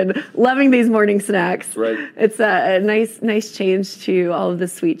 kitchen, loving these morning snacks. Right. It's a nice change to all of the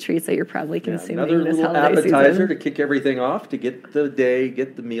sweet treats that you're probably consuming Another this little holiday appetizer season. to kick everything off, to get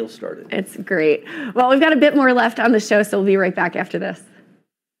the meal started. It's great. Well, we've got a bit more left on the show, so we'll be right back after this.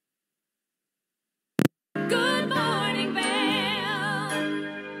 Good morning, Vale.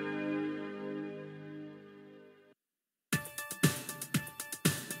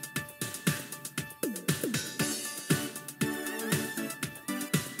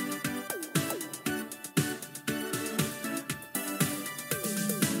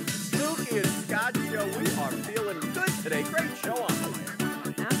 Spooky and Scott show. We are feeling good today. Great show on the way.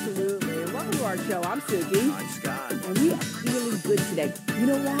 Absolutely. Welcome to our show. I'm Suki. I'm Scott. And we are feeling good today. You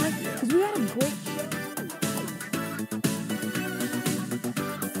know why? Because we had a great show.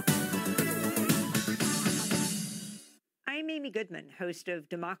 I'm Amy Goodman, host of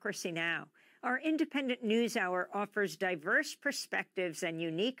Democracy Now! Our independent news hour offers diverse perspectives and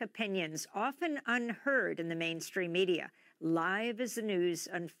unique opinions, often unheard in the mainstream media, live as the news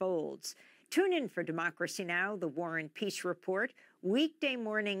unfolds. Tune in for Democracy Now!, the War and Peace Report, weekday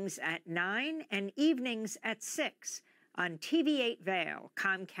mornings at 9 and evenings at 6 on TV8 Vale,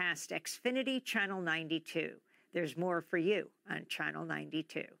 Comcast Xfinity Channel 92. There's more for you on Channel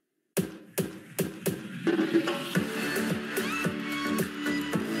 92.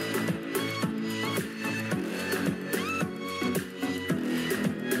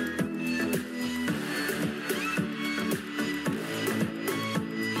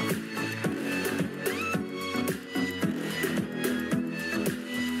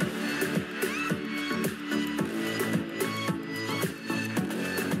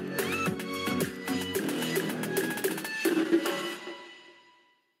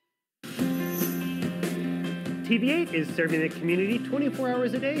 TV8 is serving the community 24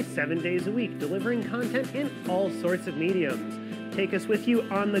 hours a day, 7 days a week, delivering content in all sorts of mediums. Take us with you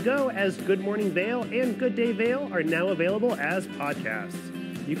on the go, as Good Morning Vale and Good Day Vale are now available as podcasts.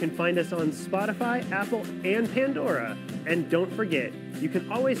 You can find us on Spotify, Apple, and Pandora. And don't forget, you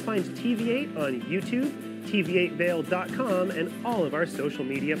can always find TV8 on YouTube, tv8vail.com, and all of our social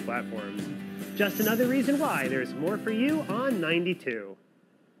media platforms. Just another reason why there's more for you on 92.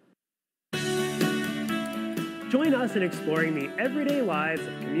 Join us in exploring the everyday lives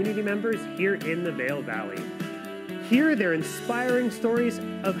of community members here in the Vail Valley. Hear their inspiring stories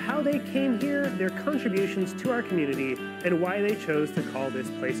of how they came here, their contributions to our community, and why they chose to call this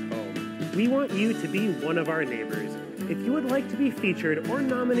place home. We want you to be one of our neighbors. If you would like to be featured or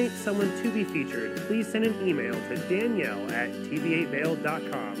nominate someone to be featured, please send an email to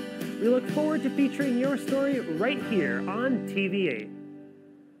Danielle@tv8vail.com. We look forward to featuring your story right here on TV8.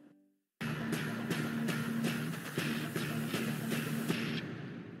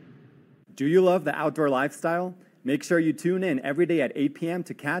 Do you love the outdoor lifestyle? Make sure you tune in every day at 8 p.m.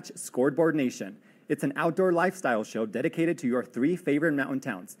 to catch Scoreboard Nation. It's an outdoor lifestyle show dedicated to your 3 favorite mountain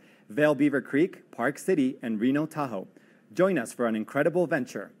towns, Vail Beaver Creek, Park City, and Reno Tahoe. Join us for an incredible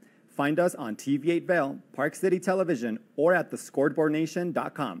venture. Find us on TV8 Vail, Park City Television, or at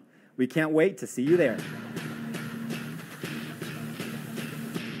thescoreboardnation.com. We can't wait to see you there.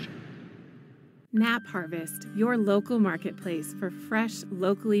 Nap Harvest, your local marketplace for fresh,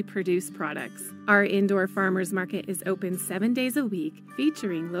 locally produced products. Our indoor farmers market is open 7 days a week,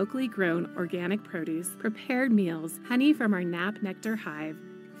 featuring locally grown organic produce, prepared meals, honey from our Nap Nectar hive,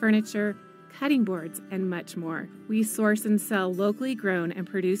 furniture, cutting boards, and much more. We source and sell locally grown and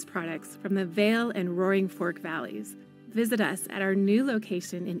produced products from the Vail and Roaring Fork valleys. Visit us at our new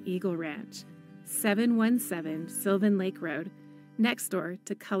location in Eagle Ranch, 717 Sylvan Lake Road, next door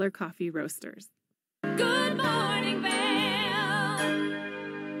to Color Coffee Roasters. Good morning, Vail.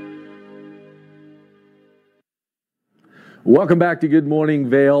 Welcome back to Good Morning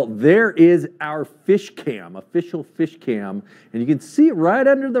Vail. There is our fish cam, official fish cam, and you can see it right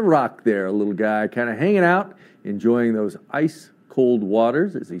under the rock there, a little guy kind of hanging out, enjoying those ice-cold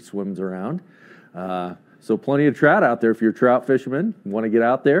waters as he swims around. So plenty of trout out there if you're a trout fisherman. You want to get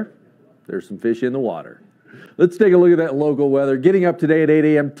out there? There's some fish in the water. Let's take a look at that local weather. Getting up today at 8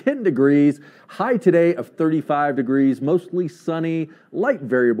 a.m., 10 degrees. High today of 35 degrees, mostly sunny, light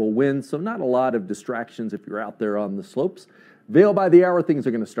variable winds, so not a lot of distractions if you're out there on the slopes. Vail by the hour, things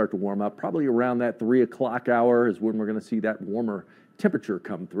are going to start to warm up. Probably around that 3 o'clock hour is when we're going to see that warmer temperature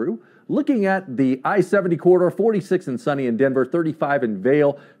come through. Looking at the I-70 corridor, 46 and sunny in Denver, 35 in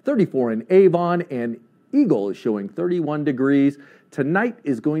Vail, 34 in Avon, and Eagle is showing 31 degrees. Tonight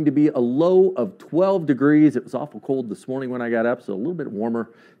is going to be a low of 12 degrees. It was awful cold this morning when I got up, so a little bit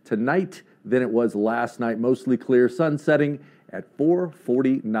warmer tonight than it was last night. Mostly clear, sun setting at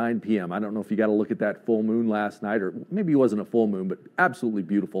 4:49 p.m. I don't know if you got to look at that full moon last night, or maybe it wasn't a full moon, but absolutely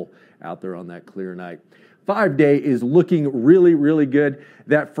beautiful out there on that clear night. 5-day is looking really, really good.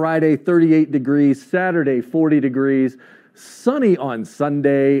 That Friday, 38 degrees, Saturday, 40 degrees. Sunny on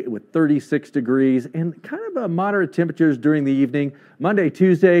Sunday with 36 degrees and kind of moderate temperatures during the evening. Monday,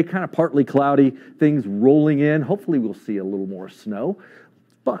 Tuesday, kind of partly cloudy, things rolling in. Hopefully we'll see a little more snow.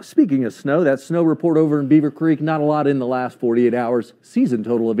 But speaking of snow, that snow report over in Beaver Creek, not a lot in the last 48 hours. Season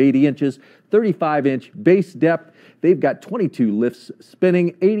total of 80 inches, 35-inch base depth. They've got 22 lifts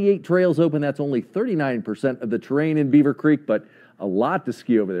spinning, 88 trails open. That's only 39% of the terrain in Beaver Creek, but a lot to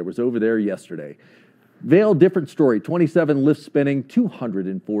ski over there. Was over there yesterday. Vail, different story, 27 lifts spinning,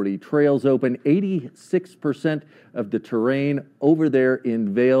 240 trails open, 86% of the terrain over there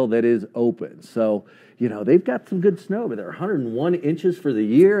in Vail that is open. So, you know, they've got some good snow over there, 101 inches for the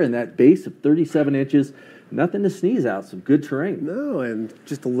year, and that base of 37 inches, nothing to sneeze out, some good terrain. No, and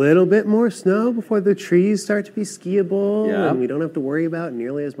just a little bit more snow before the trees start to be skiable, and we don't have to worry about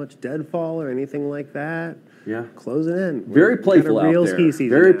nearly as much deadfall or anything like that. Yeah. Closing in. Very playful out there. Ski season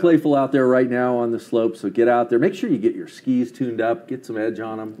Very now. playful out there right now on the slope. So get out there. Make sure you get your skis tuned up. Get some edge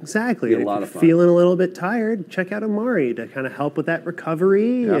on them. Exactly. Get a If lot you're of fun. feeling a little bit tired, check out Amari to kind of help with that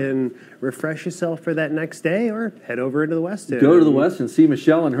recovery Yep. and refresh yourself for that next day, or head over into the West End. Go to the West and see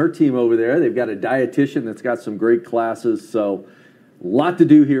Michelle and her team over there. They've got a dietitian that's got some great classes. So a lot to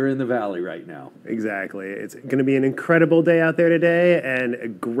do here in the Valley right now. Exactly. It's going to be an incredible day out there today and a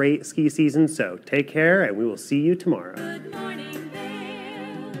great ski season. So take care, and we will see you tomorrow. Good morning,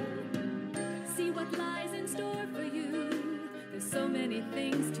 Vail. See what lies in store for you. There's so many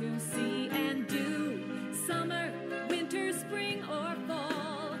things to see and do. Summer, winter, spring, or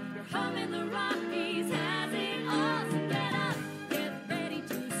fall. You're humming the Rockies.